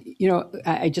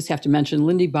 I just have to mention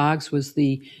Lindy Boggs was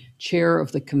the chair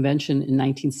of the convention in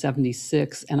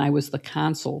 1976, and I was the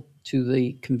consul to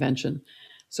the convention.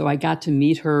 So I got to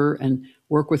meet her and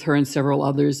work with her and several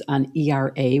others on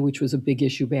ERA, which was a big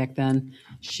issue back then.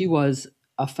 She was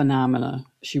a phenomena.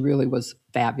 She really was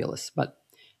fabulous. But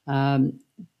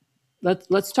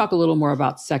let's talk a little more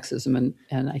about sexism,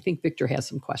 and I think Victor has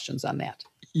some questions on that.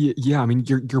 Yeah, I mean,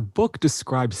 your book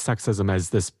describes sexism as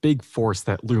this big force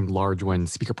that loomed large when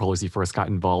Speaker Pelosi first got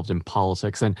involved in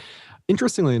politics. And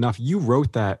Interestingly enough, you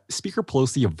wrote that Speaker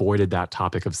Pelosi avoided that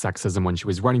topic of sexism when she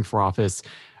was running for office.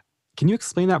 Can you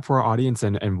explain that for our audience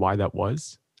and why that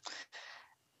was?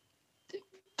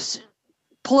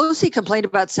 Pelosi complained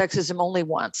about sexism only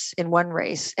once in one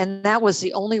race, and that was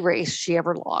the only race she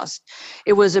ever lost.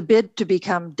 It was a bid to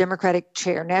become Democratic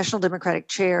chair, National Democratic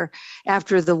chair,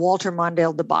 after the Walter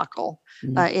Mondale debacle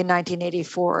in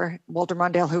 1984. Walter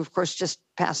Mondale, who of course just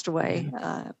passed away.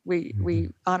 We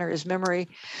honor his memory.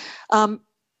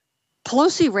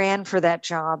 Pelosi ran for that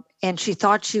job, and she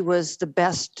thought she was the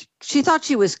best. She thought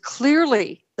she was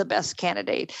clearly the best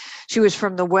candidate. She was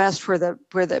from the West, where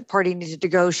the party needed to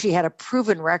go. She had a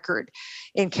proven record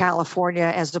in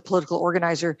California as a political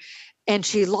organizer, and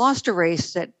she lost a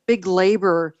race that big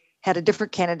labor had a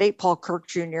different candidate, Paul Kirk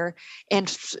Jr., and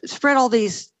spread all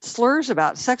these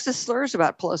sexist slurs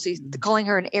about Pelosi, calling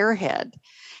her an airhead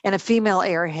and a female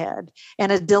airhead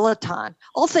and a dilettante,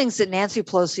 all things that Nancy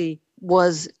Pelosi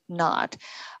was not.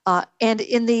 And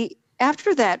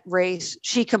after that race,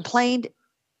 she complained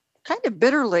kind of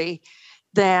bitterly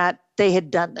that they had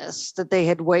done this, that they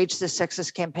had waged this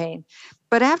sexist campaign.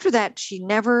 But after that, she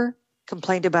never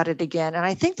complained about it again. And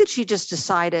I think that she just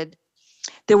decided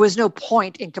there was no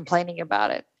point in complaining about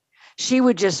it. She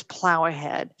would just plow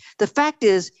ahead. The fact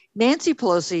is, Nancy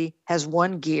Pelosi has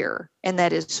one gear, and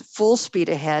that is full speed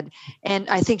ahead. And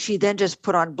I think she then just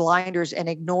put on blinders and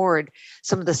ignored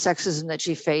some of the sexism that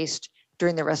she faced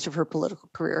during the rest of her political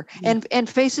career and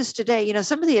faces today. You know,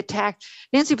 some of the attack,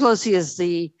 Nancy Pelosi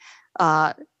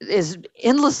is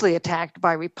endlessly attacked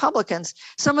by Republicans,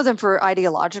 some of them for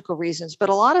ideological reasons, but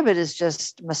a lot of it is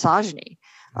just misogyny.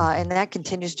 And that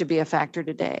continues to be a factor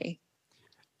today.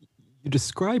 You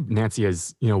describe Nancy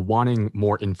as, wanting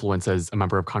more influence as a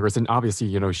member of Congress. And obviously,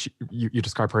 you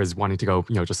describe her as wanting to go,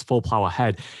 just full plow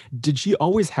ahead. Did she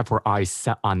always have her eyes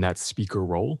set on that speaker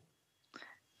role?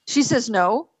 She says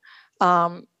no.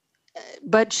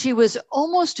 But she was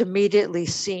almost immediately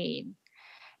seen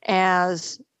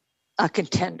as a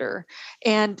contender.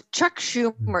 And Chuck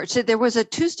Schumer said there was a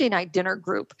Tuesday night dinner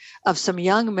group of some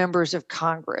young members of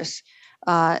Congress,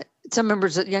 young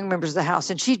members of the House,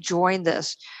 and she joined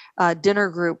this dinner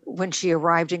group when she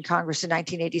arrived in Congress in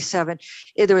 1987.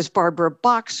 There was Barbara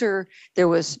Boxer, there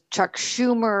was Chuck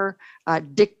Schumer,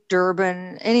 Dick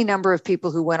Durbin, any number of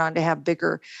people who went on to have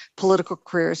bigger political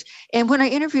careers. And when I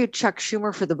interviewed Chuck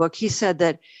Schumer for the book, he said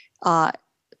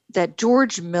that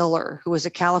George Miller, who was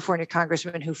a California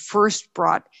congressman who first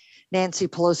brought Nancy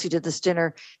Pelosi to this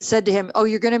dinner, said to him, "Oh,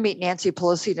 you're going to meet Nancy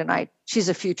Pelosi tonight. She's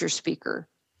a future speaker."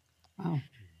 Wow.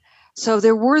 So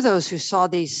there were those who saw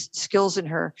these skills in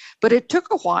her, but it took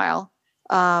a while,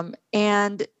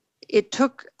 and it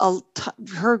took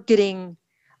her getting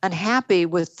unhappy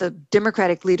with the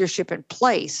Democratic leadership in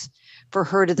place for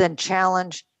her to then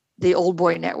challenge the old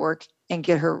boy network and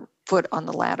get her foot on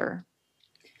the ladder.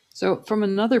 So from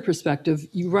another perspective,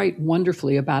 you write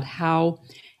wonderfully about how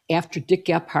after Dick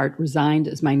Gephardt resigned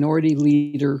as minority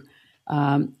leader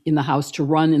in the House to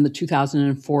run in the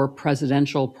 2004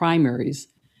 presidential primaries,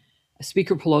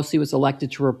 Speaker Pelosi was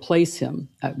elected to replace him.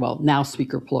 Now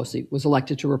Speaker Pelosi was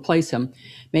elected to replace him,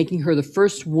 making her the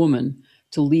first woman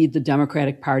to lead the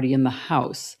Democratic Party in the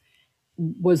House.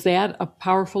 Was that a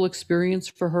powerful experience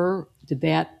for her? Did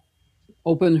that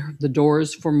open the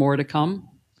doors for more to come?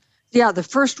 Yeah, the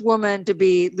first woman to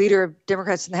be leader of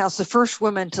Democrats in the House, the first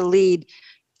woman to lead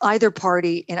either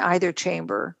party in either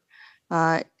chamber.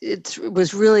 It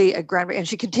was really a grand, and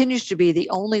she continues to be the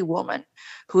only woman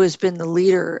who has been the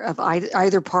leader of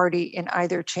either party in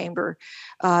either chamber.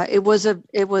 It was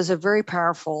a very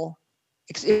powerful.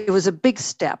 It was a big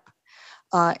step,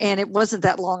 and it wasn't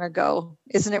that long ago.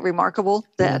 Isn't it remarkable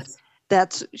that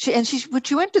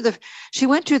she went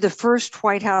to the first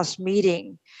White House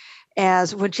meeting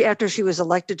after she was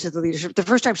elected to the leadership, the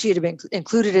first time she had been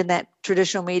included in that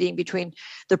traditional meeting between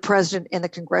the president and the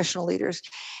congressional leaders.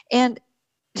 And,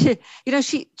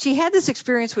 she had this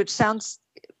experience, which sounds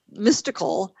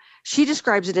mystical. She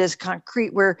describes it as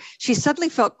concrete, where she suddenly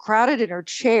felt crowded in her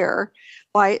chair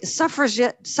by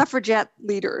suffragette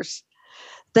leaders,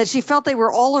 that she felt they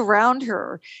were all around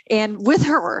her and with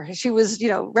her. She was,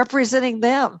 representing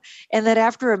them. And that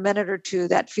after a minute or two,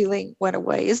 that feeling went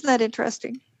away. Isn't that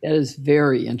interesting? That is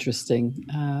very interesting.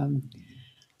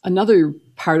 Another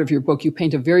part of your book, you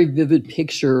paint a very vivid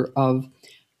picture of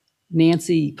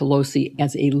Nancy Pelosi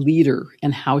as a leader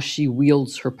and how she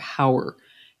wields her power.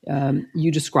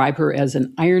 You describe her as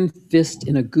an iron fist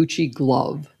in a Gucci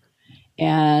glove.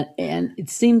 And it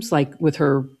seems like with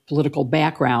her political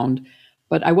background,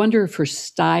 But I wonder if her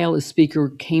style as speaker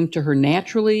came to her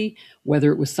naturally,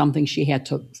 whether it was something she had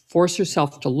to force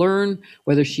herself to learn,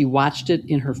 whether she watched it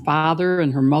in her father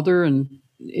and her mother, and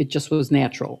it just was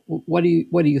natural. What do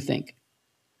you think?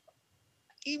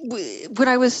 When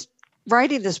I was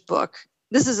writing this book,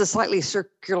 this is a slightly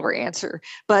circular answer,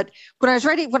 but when I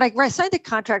signed the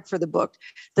contract for the book,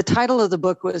 the title of the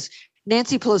book was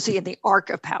Nancy Pelosi and the Arc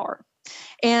of Power.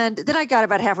 And then I got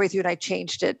about halfway through and I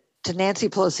changed it to Nancy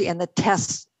Pelosi and the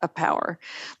Tests of Power.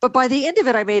 But by the end of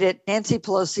it, I made it Nancy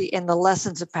Pelosi and the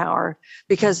Lessons of Power,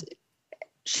 because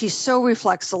she so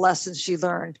reflects the lessons she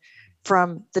learned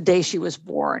from the day she was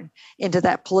born into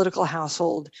that political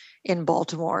household in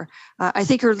Baltimore. I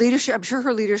think her leadership, I'm sure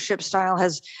her leadership style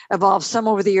has evolved some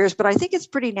over the years, but I think it's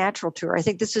pretty natural to her. I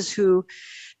think this is who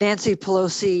Nancy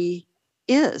Pelosi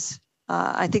is.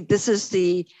 I think this is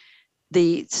the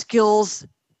skills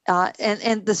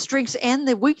and the strengths and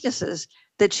the weaknesses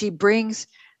that she brings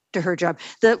to her job.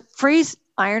 The phrase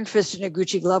iron fist and a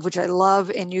Gucci glove, which I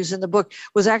love and use in the book,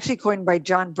 was actually coined by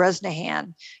John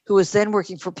Bresnahan, who was then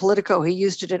working for Politico. He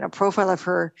used it in a profile of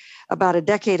her about a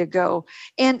decade ago.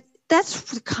 And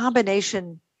that's the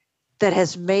combination that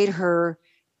has made her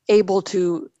able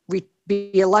to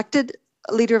be elected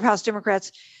leader of House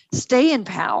Democrats, stay in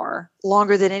power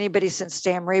longer than anybody since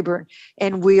Sam Rayburn,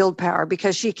 and wield power,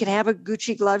 because she can have a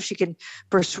Gucci glove. She can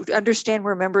understand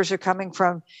where members are coming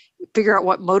from, figure out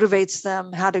what motivates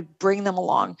them, how to bring them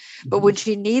along. But when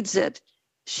she needs it,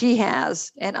 she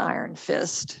has an iron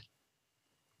fist.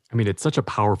 I mean, it's such a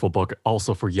powerful book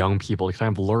also for young people to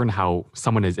kind of learn how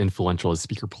someone as influential as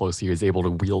Speaker Pelosi is able to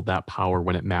wield that power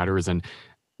when it matters. And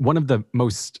one of the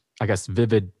most, I guess,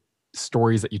 vivid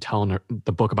stories that you tell in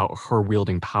the book about her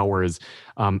wielding power is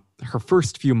her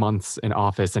first few months in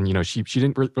office. And, she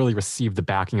didn't really receive the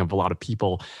backing of a lot of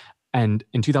people. And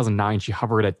in 2009, she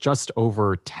hovered at just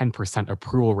over 10%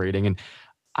 approval rating. And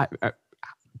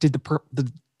did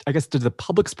the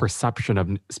public's perception of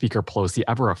Speaker Pelosi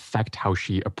ever affect how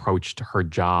she approached her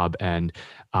job and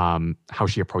how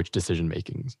she approached decision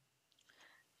making?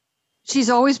 She's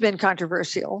always been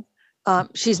controversial.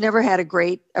 She's never had a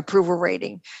great approval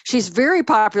rating. She's very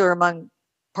popular among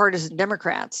partisan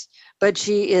Democrats, but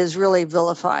she is really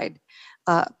vilified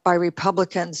by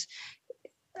Republicans.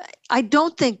 I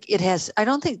don't think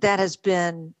that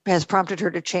has prompted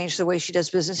her to change the way she does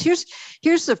business.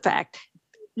 Here's the fact.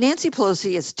 Nancy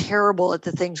Pelosi is terrible at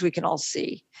the things we can all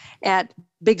see, at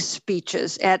big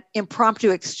speeches, at impromptu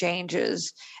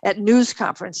exchanges, at news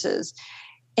conferences.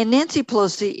 And Nancy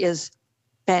Pelosi is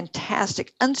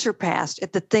fantastic, unsurpassed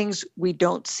at the things we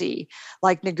don't see,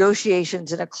 like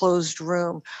negotiations in a closed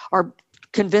room or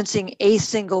convincing a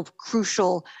single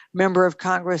crucial member of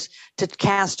Congress to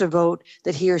cast a vote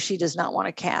that he or she does not want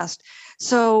to cast.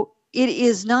 So it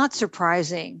is not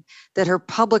surprising that her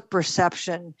public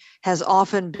perception has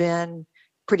often been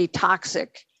pretty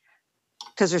toxic,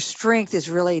 because her strength is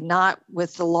really not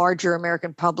with the larger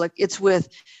American public. It's with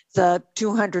the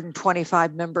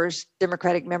 225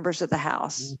 Democratic members of the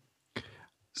House.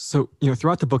 So,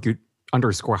 throughout the book, you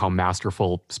underscore how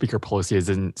masterful Speaker Pelosi is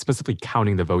in specifically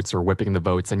counting the votes or whipping the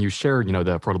votes. And you share, the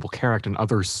Affordable Care Act and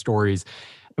other stories.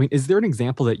 I mean, is there an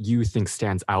example that you think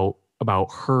stands out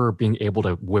about her being able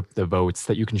to whip the votes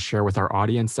that you can share with our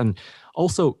audience? And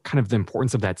also kind of the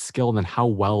importance of that skill and then how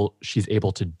well she's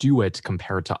able to do it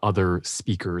compared to other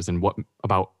speakers, and what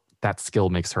about that skill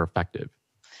makes her effective?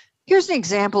 Here's an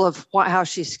example of how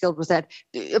she's skilled with that.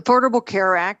 The Affordable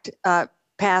Care Act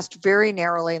passed very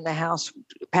narrowly in the House.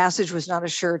 Passage was not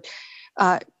assured.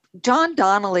 John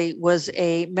Donnelly was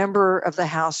a member of the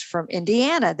House from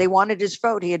Indiana. They wanted his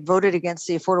vote. He had voted against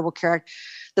the Affordable Care Act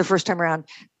the first time around.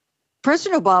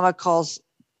 President Obama calls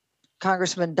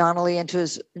Congressman Donnelly into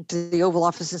the Oval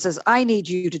Office and says, "I need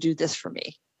you to do this for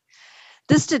me."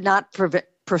 This did not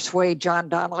persuade John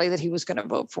Donnelly that he was going to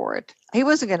vote for it. He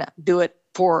wasn't going to do it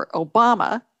for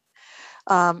Obama.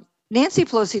 Nancy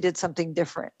Pelosi did something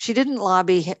different. She didn't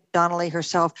lobby Donnelly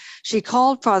herself. She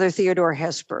called Father Theodore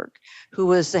Hesburgh, who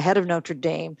was the head of Notre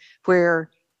Dame, where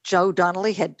Joe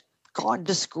Donnelly had gone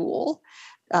to school.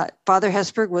 Father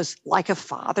Hesburgh was like a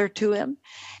father to him.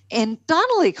 And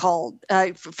Hesburgh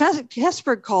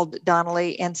called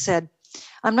Donnelly and said,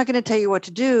 "I'm not going to tell you what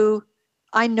to do.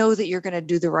 I know that you're going to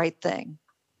do the right thing."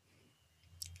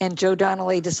 And Joe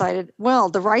Donnelly decided, well,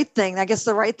 the right thing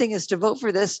is to vote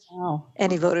for this. Wow.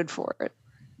 And he voted for it.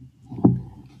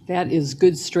 That is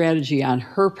good strategy on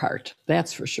her part,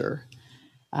 that's for sure.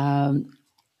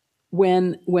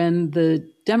 When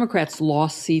the Democrats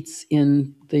lost seats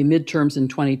in the midterms in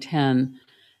 2010,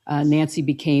 Nancy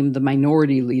became the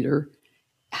minority leader.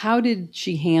 How did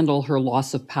she handle her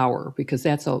loss of power? Because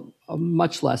that's a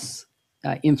much less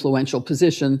influential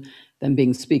position than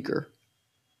being speaker.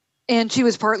 And she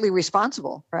was partly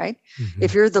responsible, right? Mm-hmm.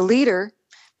 If you're the leader,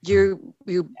 you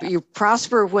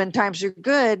prosper when times are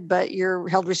good, but you're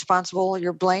held responsible,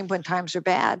 you're blamed when times are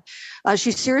bad.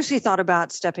 She seriously thought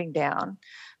about stepping down.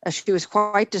 She was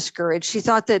quite discouraged. She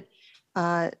thought that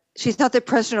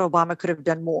President Obama could have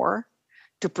done more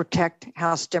to protect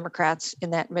House Democrats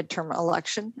in that midterm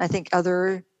election. I think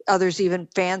others, even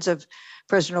fans of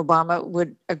President Obama,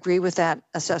 would agree with that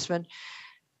assessment.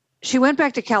 She went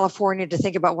back to California to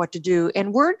think about what to do,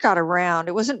 and word got around.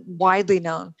 It wasn't widely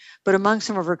known, but among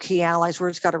some of her key allies,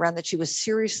 words got around that she was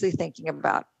seriously thinking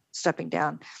about stepping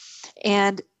down.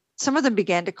 And some of them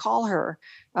began to call her.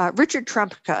 Richard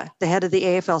Trumka, the head of the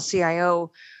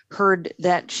AFL-CIO, heard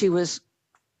that she was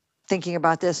thinking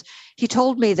about this. He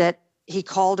told me that he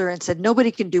called her and said,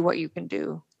 nobody can do what you can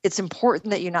do. It's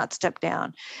important that you not step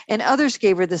down. And others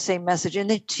gave her the same message.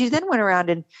 And she then went around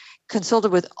and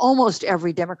consulted with almost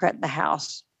every Democrat in the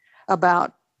House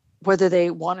about whether they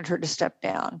wanted her to step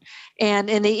down. And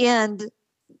in the end,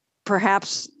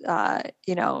 perhaps,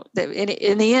 in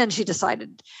the end, she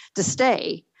decided to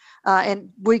stay. And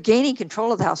regaining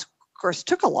control of the House, of course,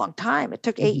 took a long time. It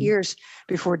took 8 years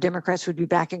before Democrats would be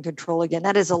back in control again.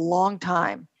 That is a long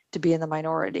time to be in the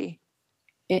minority.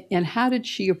 And how did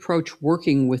she approach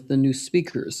working with the new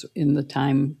speakers in the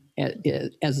time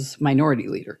as minority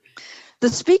leader? The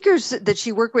speakers that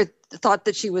she worked with thought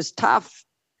that she was tough.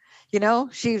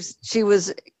 She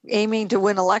was aiming to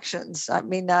win elections. I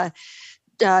mean,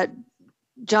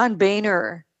 John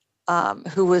Boehner,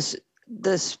 who was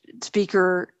the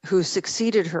speaker who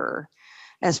succeeded her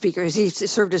as speaker, he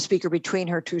served as speaker between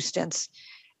her two stints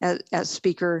as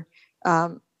speaker,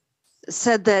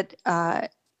 said that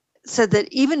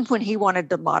even when he wanted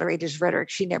to moderate his rhetoric,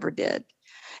 she never did.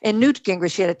 And Newt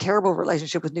Gingrich, she had a terrible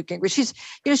relationship with Newt Gingrich.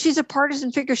 She's a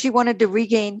partisan figure. She wanted to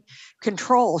regain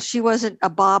control. She wasn't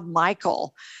a Bob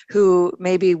Michael who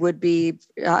maybe would be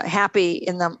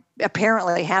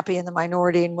apparently happy in the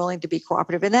minority and willing to be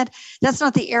cooperative. And that's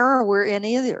not the era we're in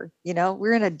either.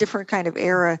 We're in a different kind of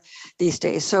era these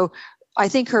days. So I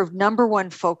think her number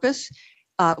one focus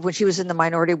when she was in the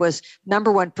minority was,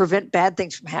 number one, prevent bad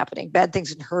things from happening, bad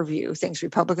things in her view, things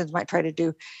Republicans might try to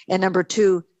do. And number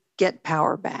two, get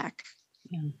power back.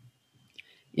 Yeah.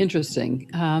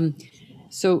 Interesting.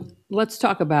 So let's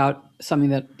talk about something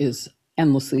that is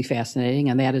endlessly fascinating,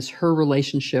 and that is her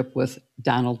relationship with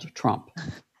Donald Trump.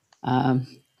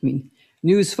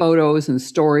 News photos and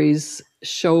stories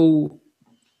show,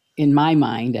 in my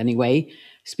mind anyway,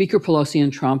 Speaker Pelosi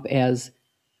and Trump as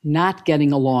not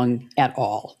getting along at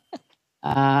all.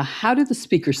 How did the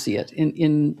speaker see it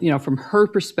in from her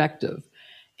perspective,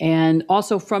 and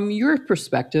also from your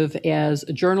perspective as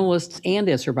a journalist and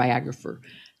as her biographer?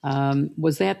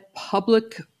 Was that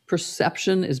public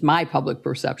perception, is my public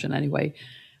perception anyway,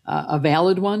 a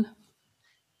valid one?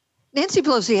 Nancy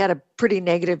Pelosi had a pretty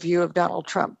negative view of Donald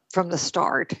Trump from the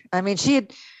start. I mean, she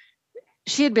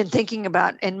had been thinking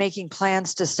about and making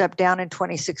plans to step down in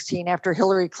 2016 after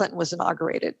Hillary Clinton was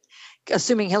inaugurated,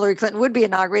 assuming Hillary Clinton would be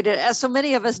inaugurated, as so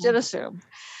many of us did assume.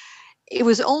 It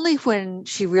was only when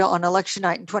on election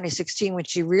night in 2016, when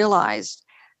she realized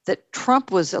that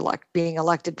Trump was being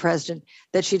elected president,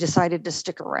 that she decided to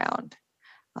stick around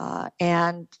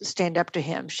and stand up to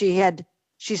him. She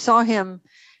saw him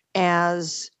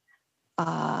as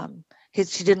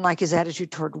she didn't like his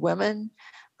attitude toward women.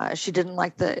 She didn't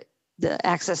like the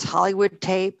Access Hollywood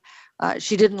tape.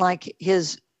 She didn't like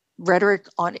his rhetoric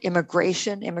on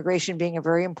immigration being a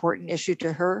very important issue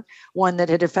to her, one that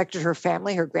had affected her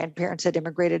family. Her grandparents had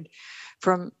immigrated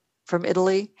from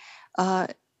Italy.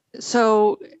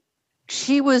 So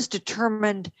she was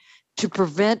determined to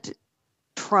prevent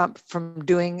Trump from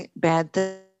doing bad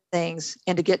things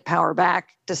and to get power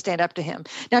back, to stand up to him.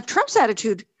 Now, Trump had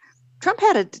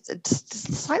a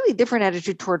slightly different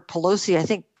attitude toward Pelosi. I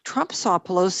think Trump saw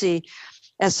Pelosi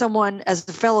as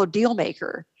the fellow deal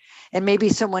maker, and maybe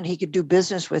someone he could do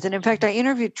business with. And in fact, I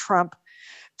interviewed Trump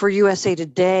for USA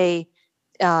Today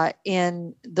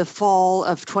in the fall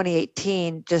of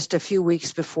 2018, just a few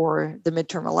weeks before the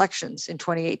midterm elections in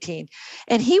 2018.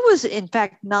 And he was, in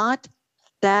fact, not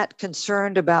that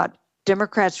concerned about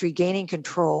Democrats regaining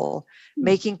control,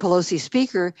 making Pelosi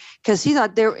speaker, because he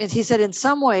thought he said, in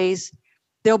some ways,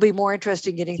 they'll be more interested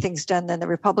in getting things done than the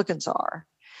Republicans are.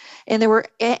 And there were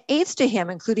aides to him,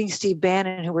 including Steve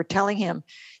Bannon, who were telling him,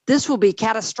 this will be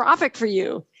catastrophic for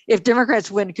you if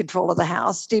Democrats win control of the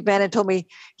House. Steve Bannon told me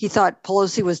he thought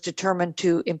Pelosi was determined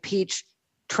to impeach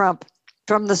Trump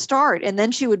from the start, and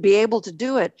then she would be able to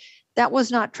do it. that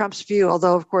was not Trump's view,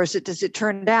 although, of course, as it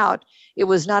turned out, it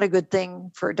was not a good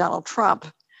thing for Donald Trump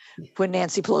when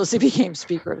Nancy Pelosi became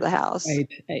Speaker of the House. Right.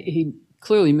 He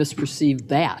clearly misperceived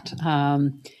that.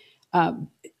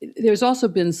 There's also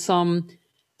been some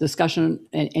discussion,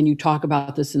 and you talk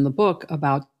about this in the book,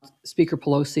 about Speaker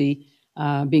Pelosi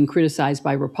being criticized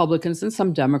by Republicans and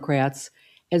some Democrats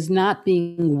as not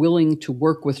being willing to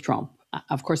work with Trump.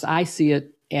 Of course, I see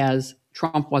it as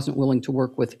Trump wasn't willing to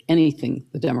work with anything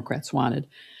the Democrats wanted.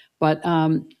 But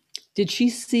did she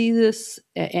see this?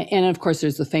 And of course,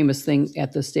 there's the famous thing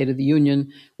at the State of the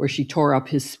Union where she tore up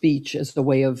his speech as the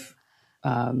way of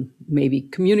maybe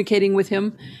communicating with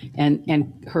him,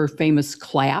 and her famous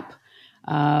clap.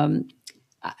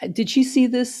 Did she see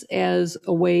this as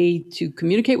a way to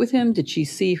communicate with him? Did she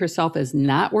see herself as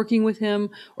not working with him,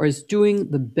 or as doing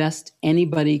the best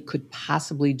anybody could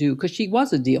possibly do? Because she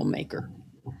was a deal maker.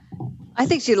 I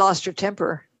think she lost her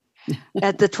temper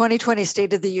at the 2020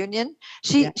 State of the Union.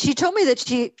 She told me that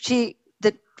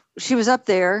she was up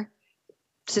there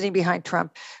sitting behind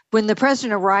Trump. When the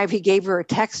president arrived, he gave her a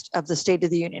text of the State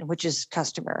of the Union, which is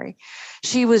customary.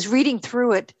 She was reading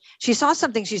through it. She saw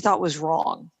something she thought was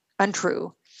wrong,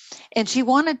 untrue. And she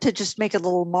wanted to just make a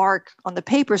little mark on the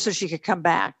paper so she could come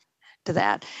back to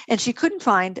that. And she couldn't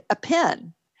find a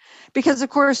pen because, of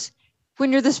course,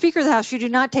 when you're the Speaker of the House, you do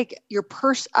not take your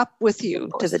purse up with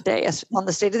you to the dais on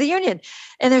the State of the Union.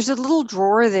 And there's a little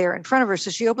drawer there in front of her.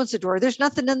 So she opens the drawer. There's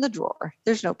nothing in the drawer.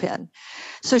 There's no pen.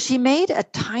 So she made a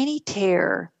tiny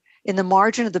tear in the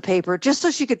margin of the paper just so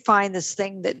she could find this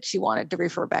thing that she wanted to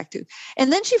refer back to.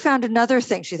 And then she found another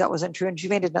thing she thought wasn't true, and she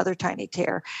made another tiny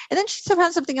tear. And then she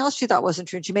found something else she thought wasn't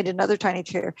true, and she made another tiny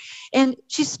tear. And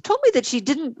she told me that she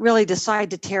didn't really decide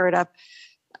to tear it up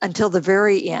until the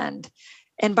very end.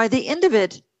 And by the end of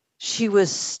it, she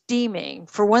was steaming,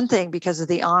 for one thing, because of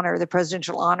the honor, the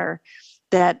presidential honor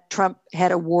that Trump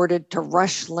had awarded to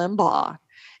Rush Limbaugh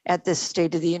at this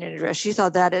State of the Union address. She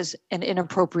thought that is an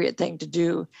inappropriate thing to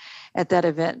do at that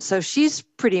event. So she's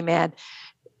pretty mad.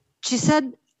 She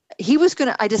said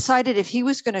I decided if he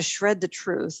was going to shred the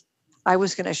truth, I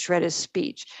was going to shred his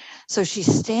speech. So she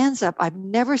stands up. I've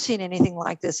never seen anything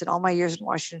like this in all my years in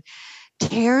Washington,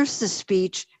 tears the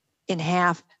speech in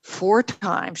half 4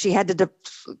 times. She had to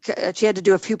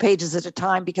do a few pages at a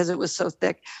time because it was so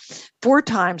thick. 4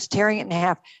 times, tearing it in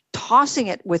half, tossing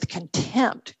it with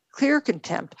contempt, clear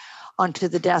contempt, onto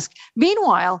the desk.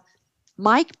 Meanwhile,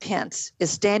 Mike Pence is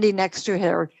standing next to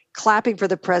her, clapping for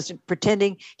the president,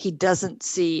 pretending he doesn't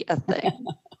see a thing.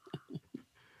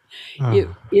 It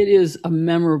is a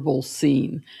memorable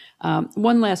scene.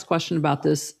 One last question about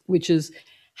this, which is,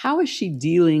 how is she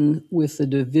dealing with the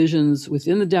divisions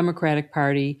within the Democratic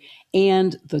Party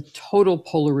and the total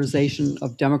polarization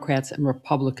of Democrats and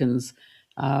Republicans,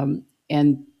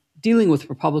 and dealing with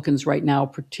Republicans right now,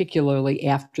 particularly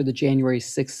after the January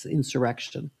 6th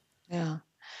insurrection? Yeah.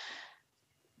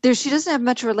 She doesn't have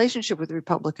much relationship with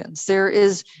Republicans.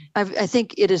 I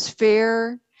think it is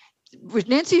fair.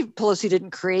 Nancy Pelosi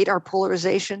didn't create our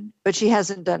polarization, but she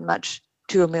hasn't done much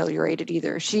to ameliorate it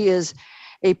either. She is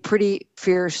a pretty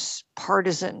fierce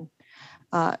partisan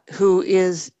who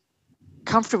is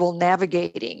comfortable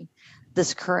navigating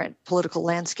this current political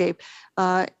landscape.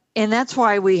 And that's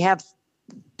why we have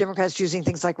Democrats using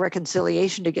things like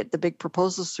reconciliation to get the big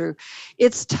proposals through.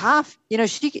 It's tough.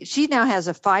 She now has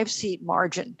a 5-seat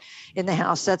margin in the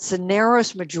House. That's the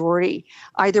narrowest majority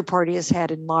either party has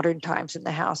had in modern times in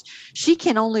the House. She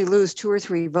can only lose 2 or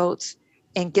 3 votes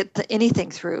and get anything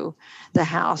through the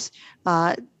House.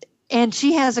 And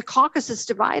she has a caucus that's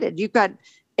divided. You've got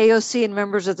AOC and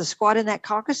members of the squad in that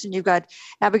caucus, and you've got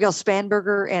Abigail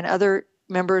Spanberger and other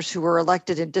members who were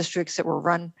elected in districts that were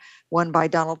won by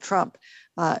Donald Trump.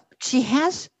 She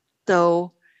has,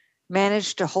 though,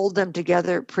 managed to hold them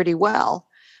together pretty well.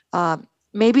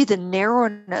 Maybe the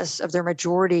narrowness of their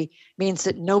majority means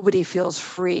that nobody feels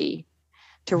free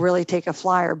to really take a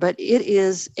flyer, but it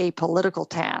is a political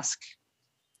task.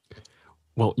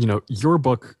 Well, your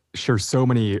book shares so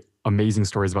many amazing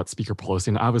stories about Speaker Pelosi,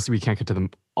 and obviously we can't get to them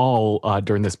all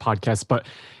during this podcast, but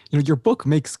your book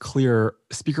makes clear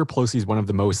Speaker Pelosi is one of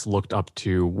the most looked up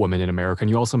to women in America. And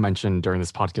you also mentioned during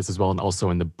this podcast as well, and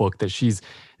also in the book, that she's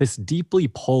this deeply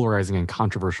polarizing and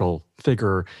controversial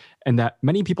figure, and that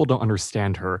many people don't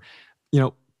understand her.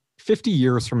 50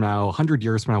 years from now, 100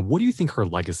 years from now, what do you think her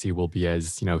legacy will be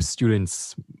as,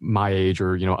 students my age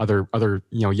or, other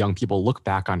young people look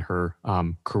back on her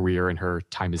career and her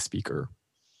time as Speaker?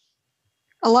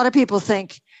 A lot of people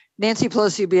think Nancy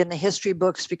Pelosi will be in the history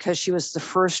books because she was the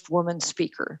first woman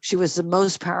speaker. She was the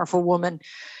most powerful woman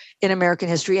in American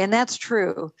history, and that's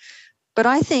true. But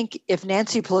I think if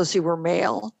Nancy Pelosi were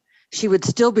male, she would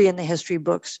still be in the history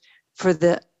books for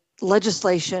the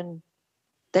legislation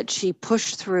that she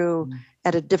pushed through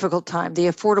at a difficult time, the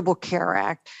Affordable Care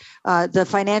Act, the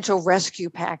financial rescue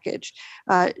package.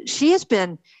 She has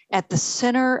been at the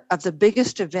center of the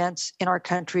biggest events in our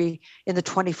country in the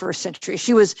 21st century.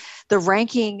 She was the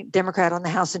ranking Democrat on the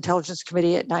House Intelligence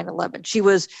Committee at 9/11. She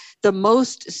was the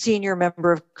most senior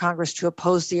member of Congress to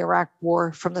oppose the Iraq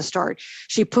War from the start.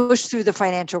 She pushed through the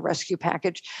financial rescue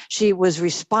package. She was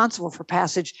responsible for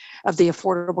passage of the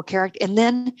Affordable Care Act. And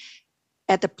then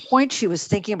at the point she was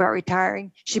thinking about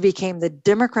retiring, she became the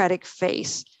Democratic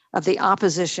face of the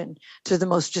opposition to the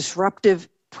most disruptive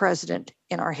president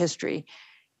in our history.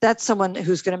 That's someone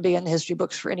who's going to be in the history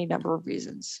books for any number of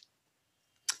reasons.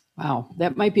 Wow,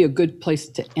 that might be a good place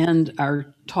to end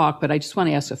our talk, but I just want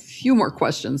to ask a few more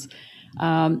questions.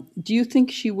 Do you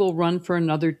think she will run for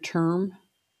another term?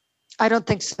 I don't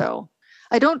think so.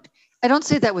 I don't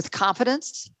say that with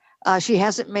confidence. She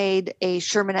hasn't made a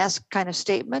Sherman-esque kind of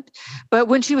statement, but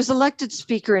when she was elected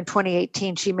speaker in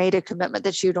 2018, she made a commitment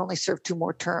that she would only serve 2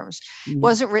 more terms. It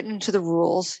wasn't written into the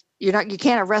rules. You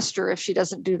can't arrest her if she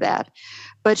doesn't do that.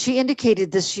 But she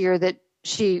indicated this year that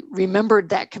she remembered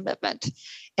that commitment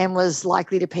and was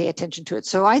likely to pay attention to it.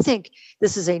 So I think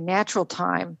this is a natural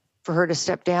time for her to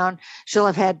step down. She'll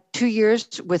have had 2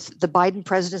 years with the Biden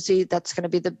presidency. That's going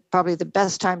to be probably the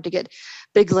best time to get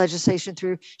big legislation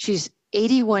through. She's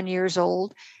 81 years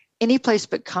old. Any place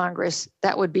but Congress,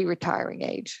 that would be retiring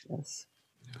age. Yes.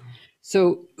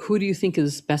 So who do you think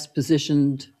is best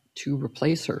positioned to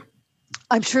replace her?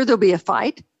 I'm sure there'll be a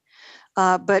fight,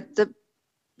 but the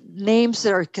names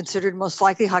that are considered most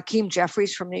likely, Hakeem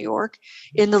Jeffries from New York,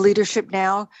 in the leadership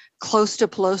now, close to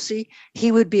Pelosi.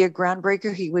 He would be a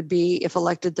groundbreaker. He would be, if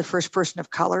elected, the first person of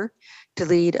color to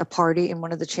lead a party in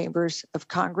one of the chambers of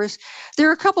Congress. There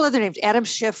are a couple other names. Adam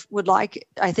Schiff would like,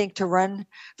 I think, to run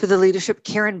for the leadership.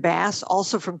 Karen Bass,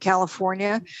 also from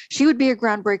California. She would be a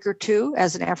groundbreaker too,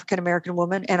 as an African-American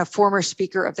woman and a former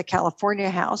Speaker of the California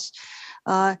House.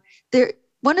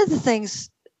 One of the things,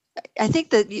 I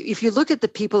think that if you look at the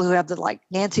people who have the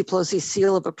Nancy Pelosi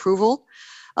seal of approval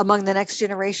among the next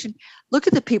generation, look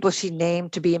at the people she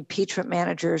named to be impeachment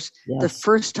managers the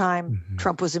first time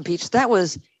Trump was impeached. That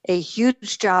was a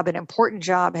huge job, an important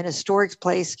job, an historic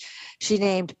place. She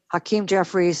named Hakeem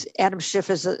Jeffries, Adam Schiff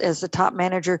as the top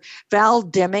manager, Val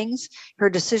Demings. Her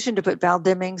decision to put Val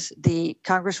Demings, the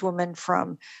congresswoman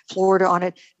from Florida, on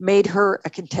it made her a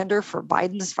contender for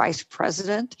Biden's vice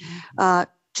president.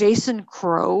 Jason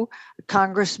Crow, a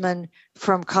congressman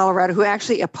from Colorado, who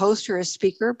actually opposed her as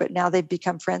speaker, but now they've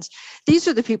become friends. These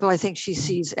are the people I think she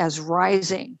sees as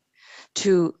rising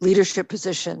to leadership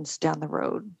positions down the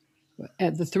road.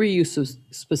 The 3 you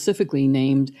specifically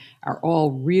named are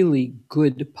all really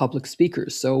good public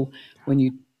speakers. So when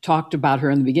you talked about her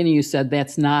in the beginning, you said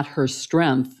that's not her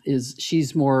strength, is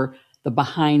she's more the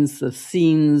behind the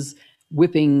scenes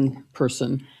whipping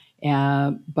person.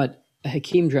 But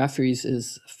Hakeem Jeffries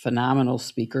is a phenomenal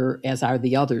speaker, as are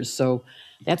the others. So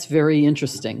that's very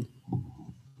interesting.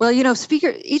 Well,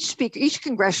 each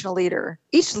congressional leader,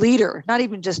 each leader, not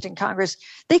even just in Congress,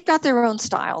 they've got their own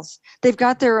styles. They've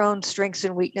got their own strengths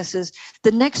and weaknesses.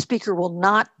 The next speaker will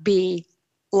not be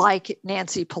like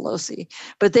Nancy Pelosi,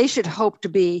 but they should hope to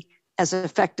be as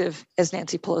effective as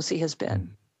Nancy Pelosi has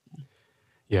been.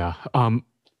 Yeah.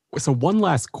 So one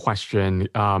last question.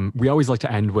 We always like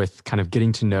to end with kind of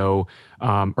getting to know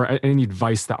or any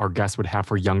advice that our guests would have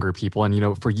for younger people.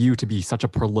 And, for you to be such a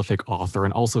prolific author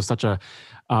and also such a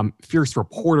fierce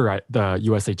reporter at the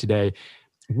USA Today,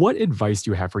 what advice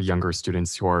do you have for younger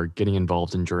students who are getting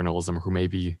involved in journalism, who may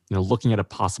be looking at a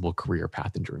possible career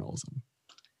path in journalism?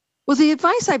 Well, the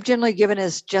advice I've generally given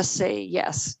is just say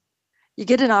yes. You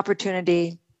get an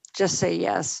opportunity, just say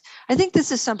yes. I think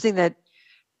this is something that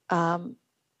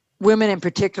women in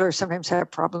particular sometimes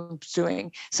have problems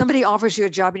doing. Somebody offers you a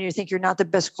job and you think you're not the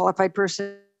best qualified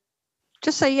person,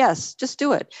 just say yes, just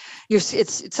do it.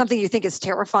 It's something you think is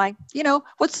terrifying.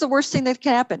 What's the worst thing that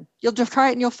can happen? You'll just try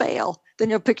it and you'll fail.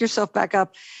 Then you'll pick yourself back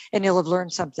up and you'll have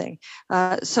learned something.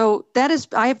 So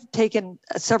I've taken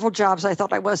several jobs I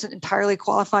thought I wasn't entirely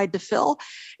qualified to fill,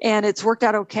 and it's worked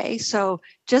out okay. So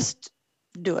just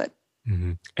do it.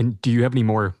 Mm-hmm. And do you have any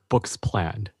more books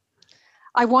planned?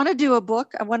 I want to do a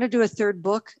book. I want to do a 3rd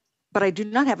book, but I do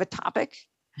not have a topic.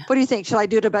 What do you think? Shall I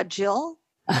do it about Jill?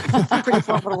 A pretty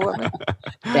formidable woman.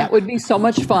 That would be so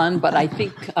much fun, but I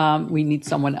think we need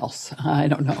someone else. I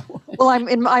don't know. Well, I'm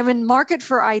in market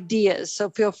for ideas, so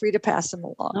feel free to pass them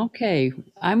along. Okay,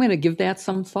 I'm going to give that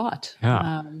some thought.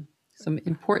 Yeah. Some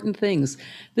important things.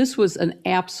 This was an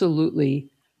absolutely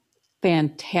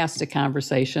fantastic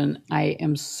conversation. I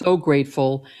am so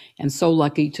grateful and so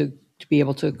lucky to be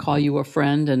able to call you a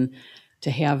friend and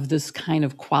to have this kind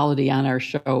of quality on our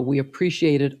show. We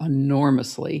appreciate it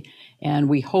enormously. And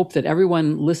we hope that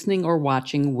everyone listening or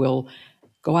watching will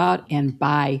go out and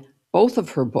buy both of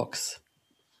her books.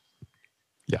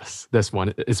 Yes, this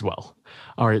one as well.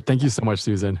 All right. Thank you so much,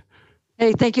 Susan.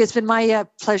 Hey, thank you. It's been my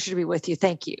pleasure to be with you.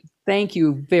 Thank you. Thank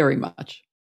you very much.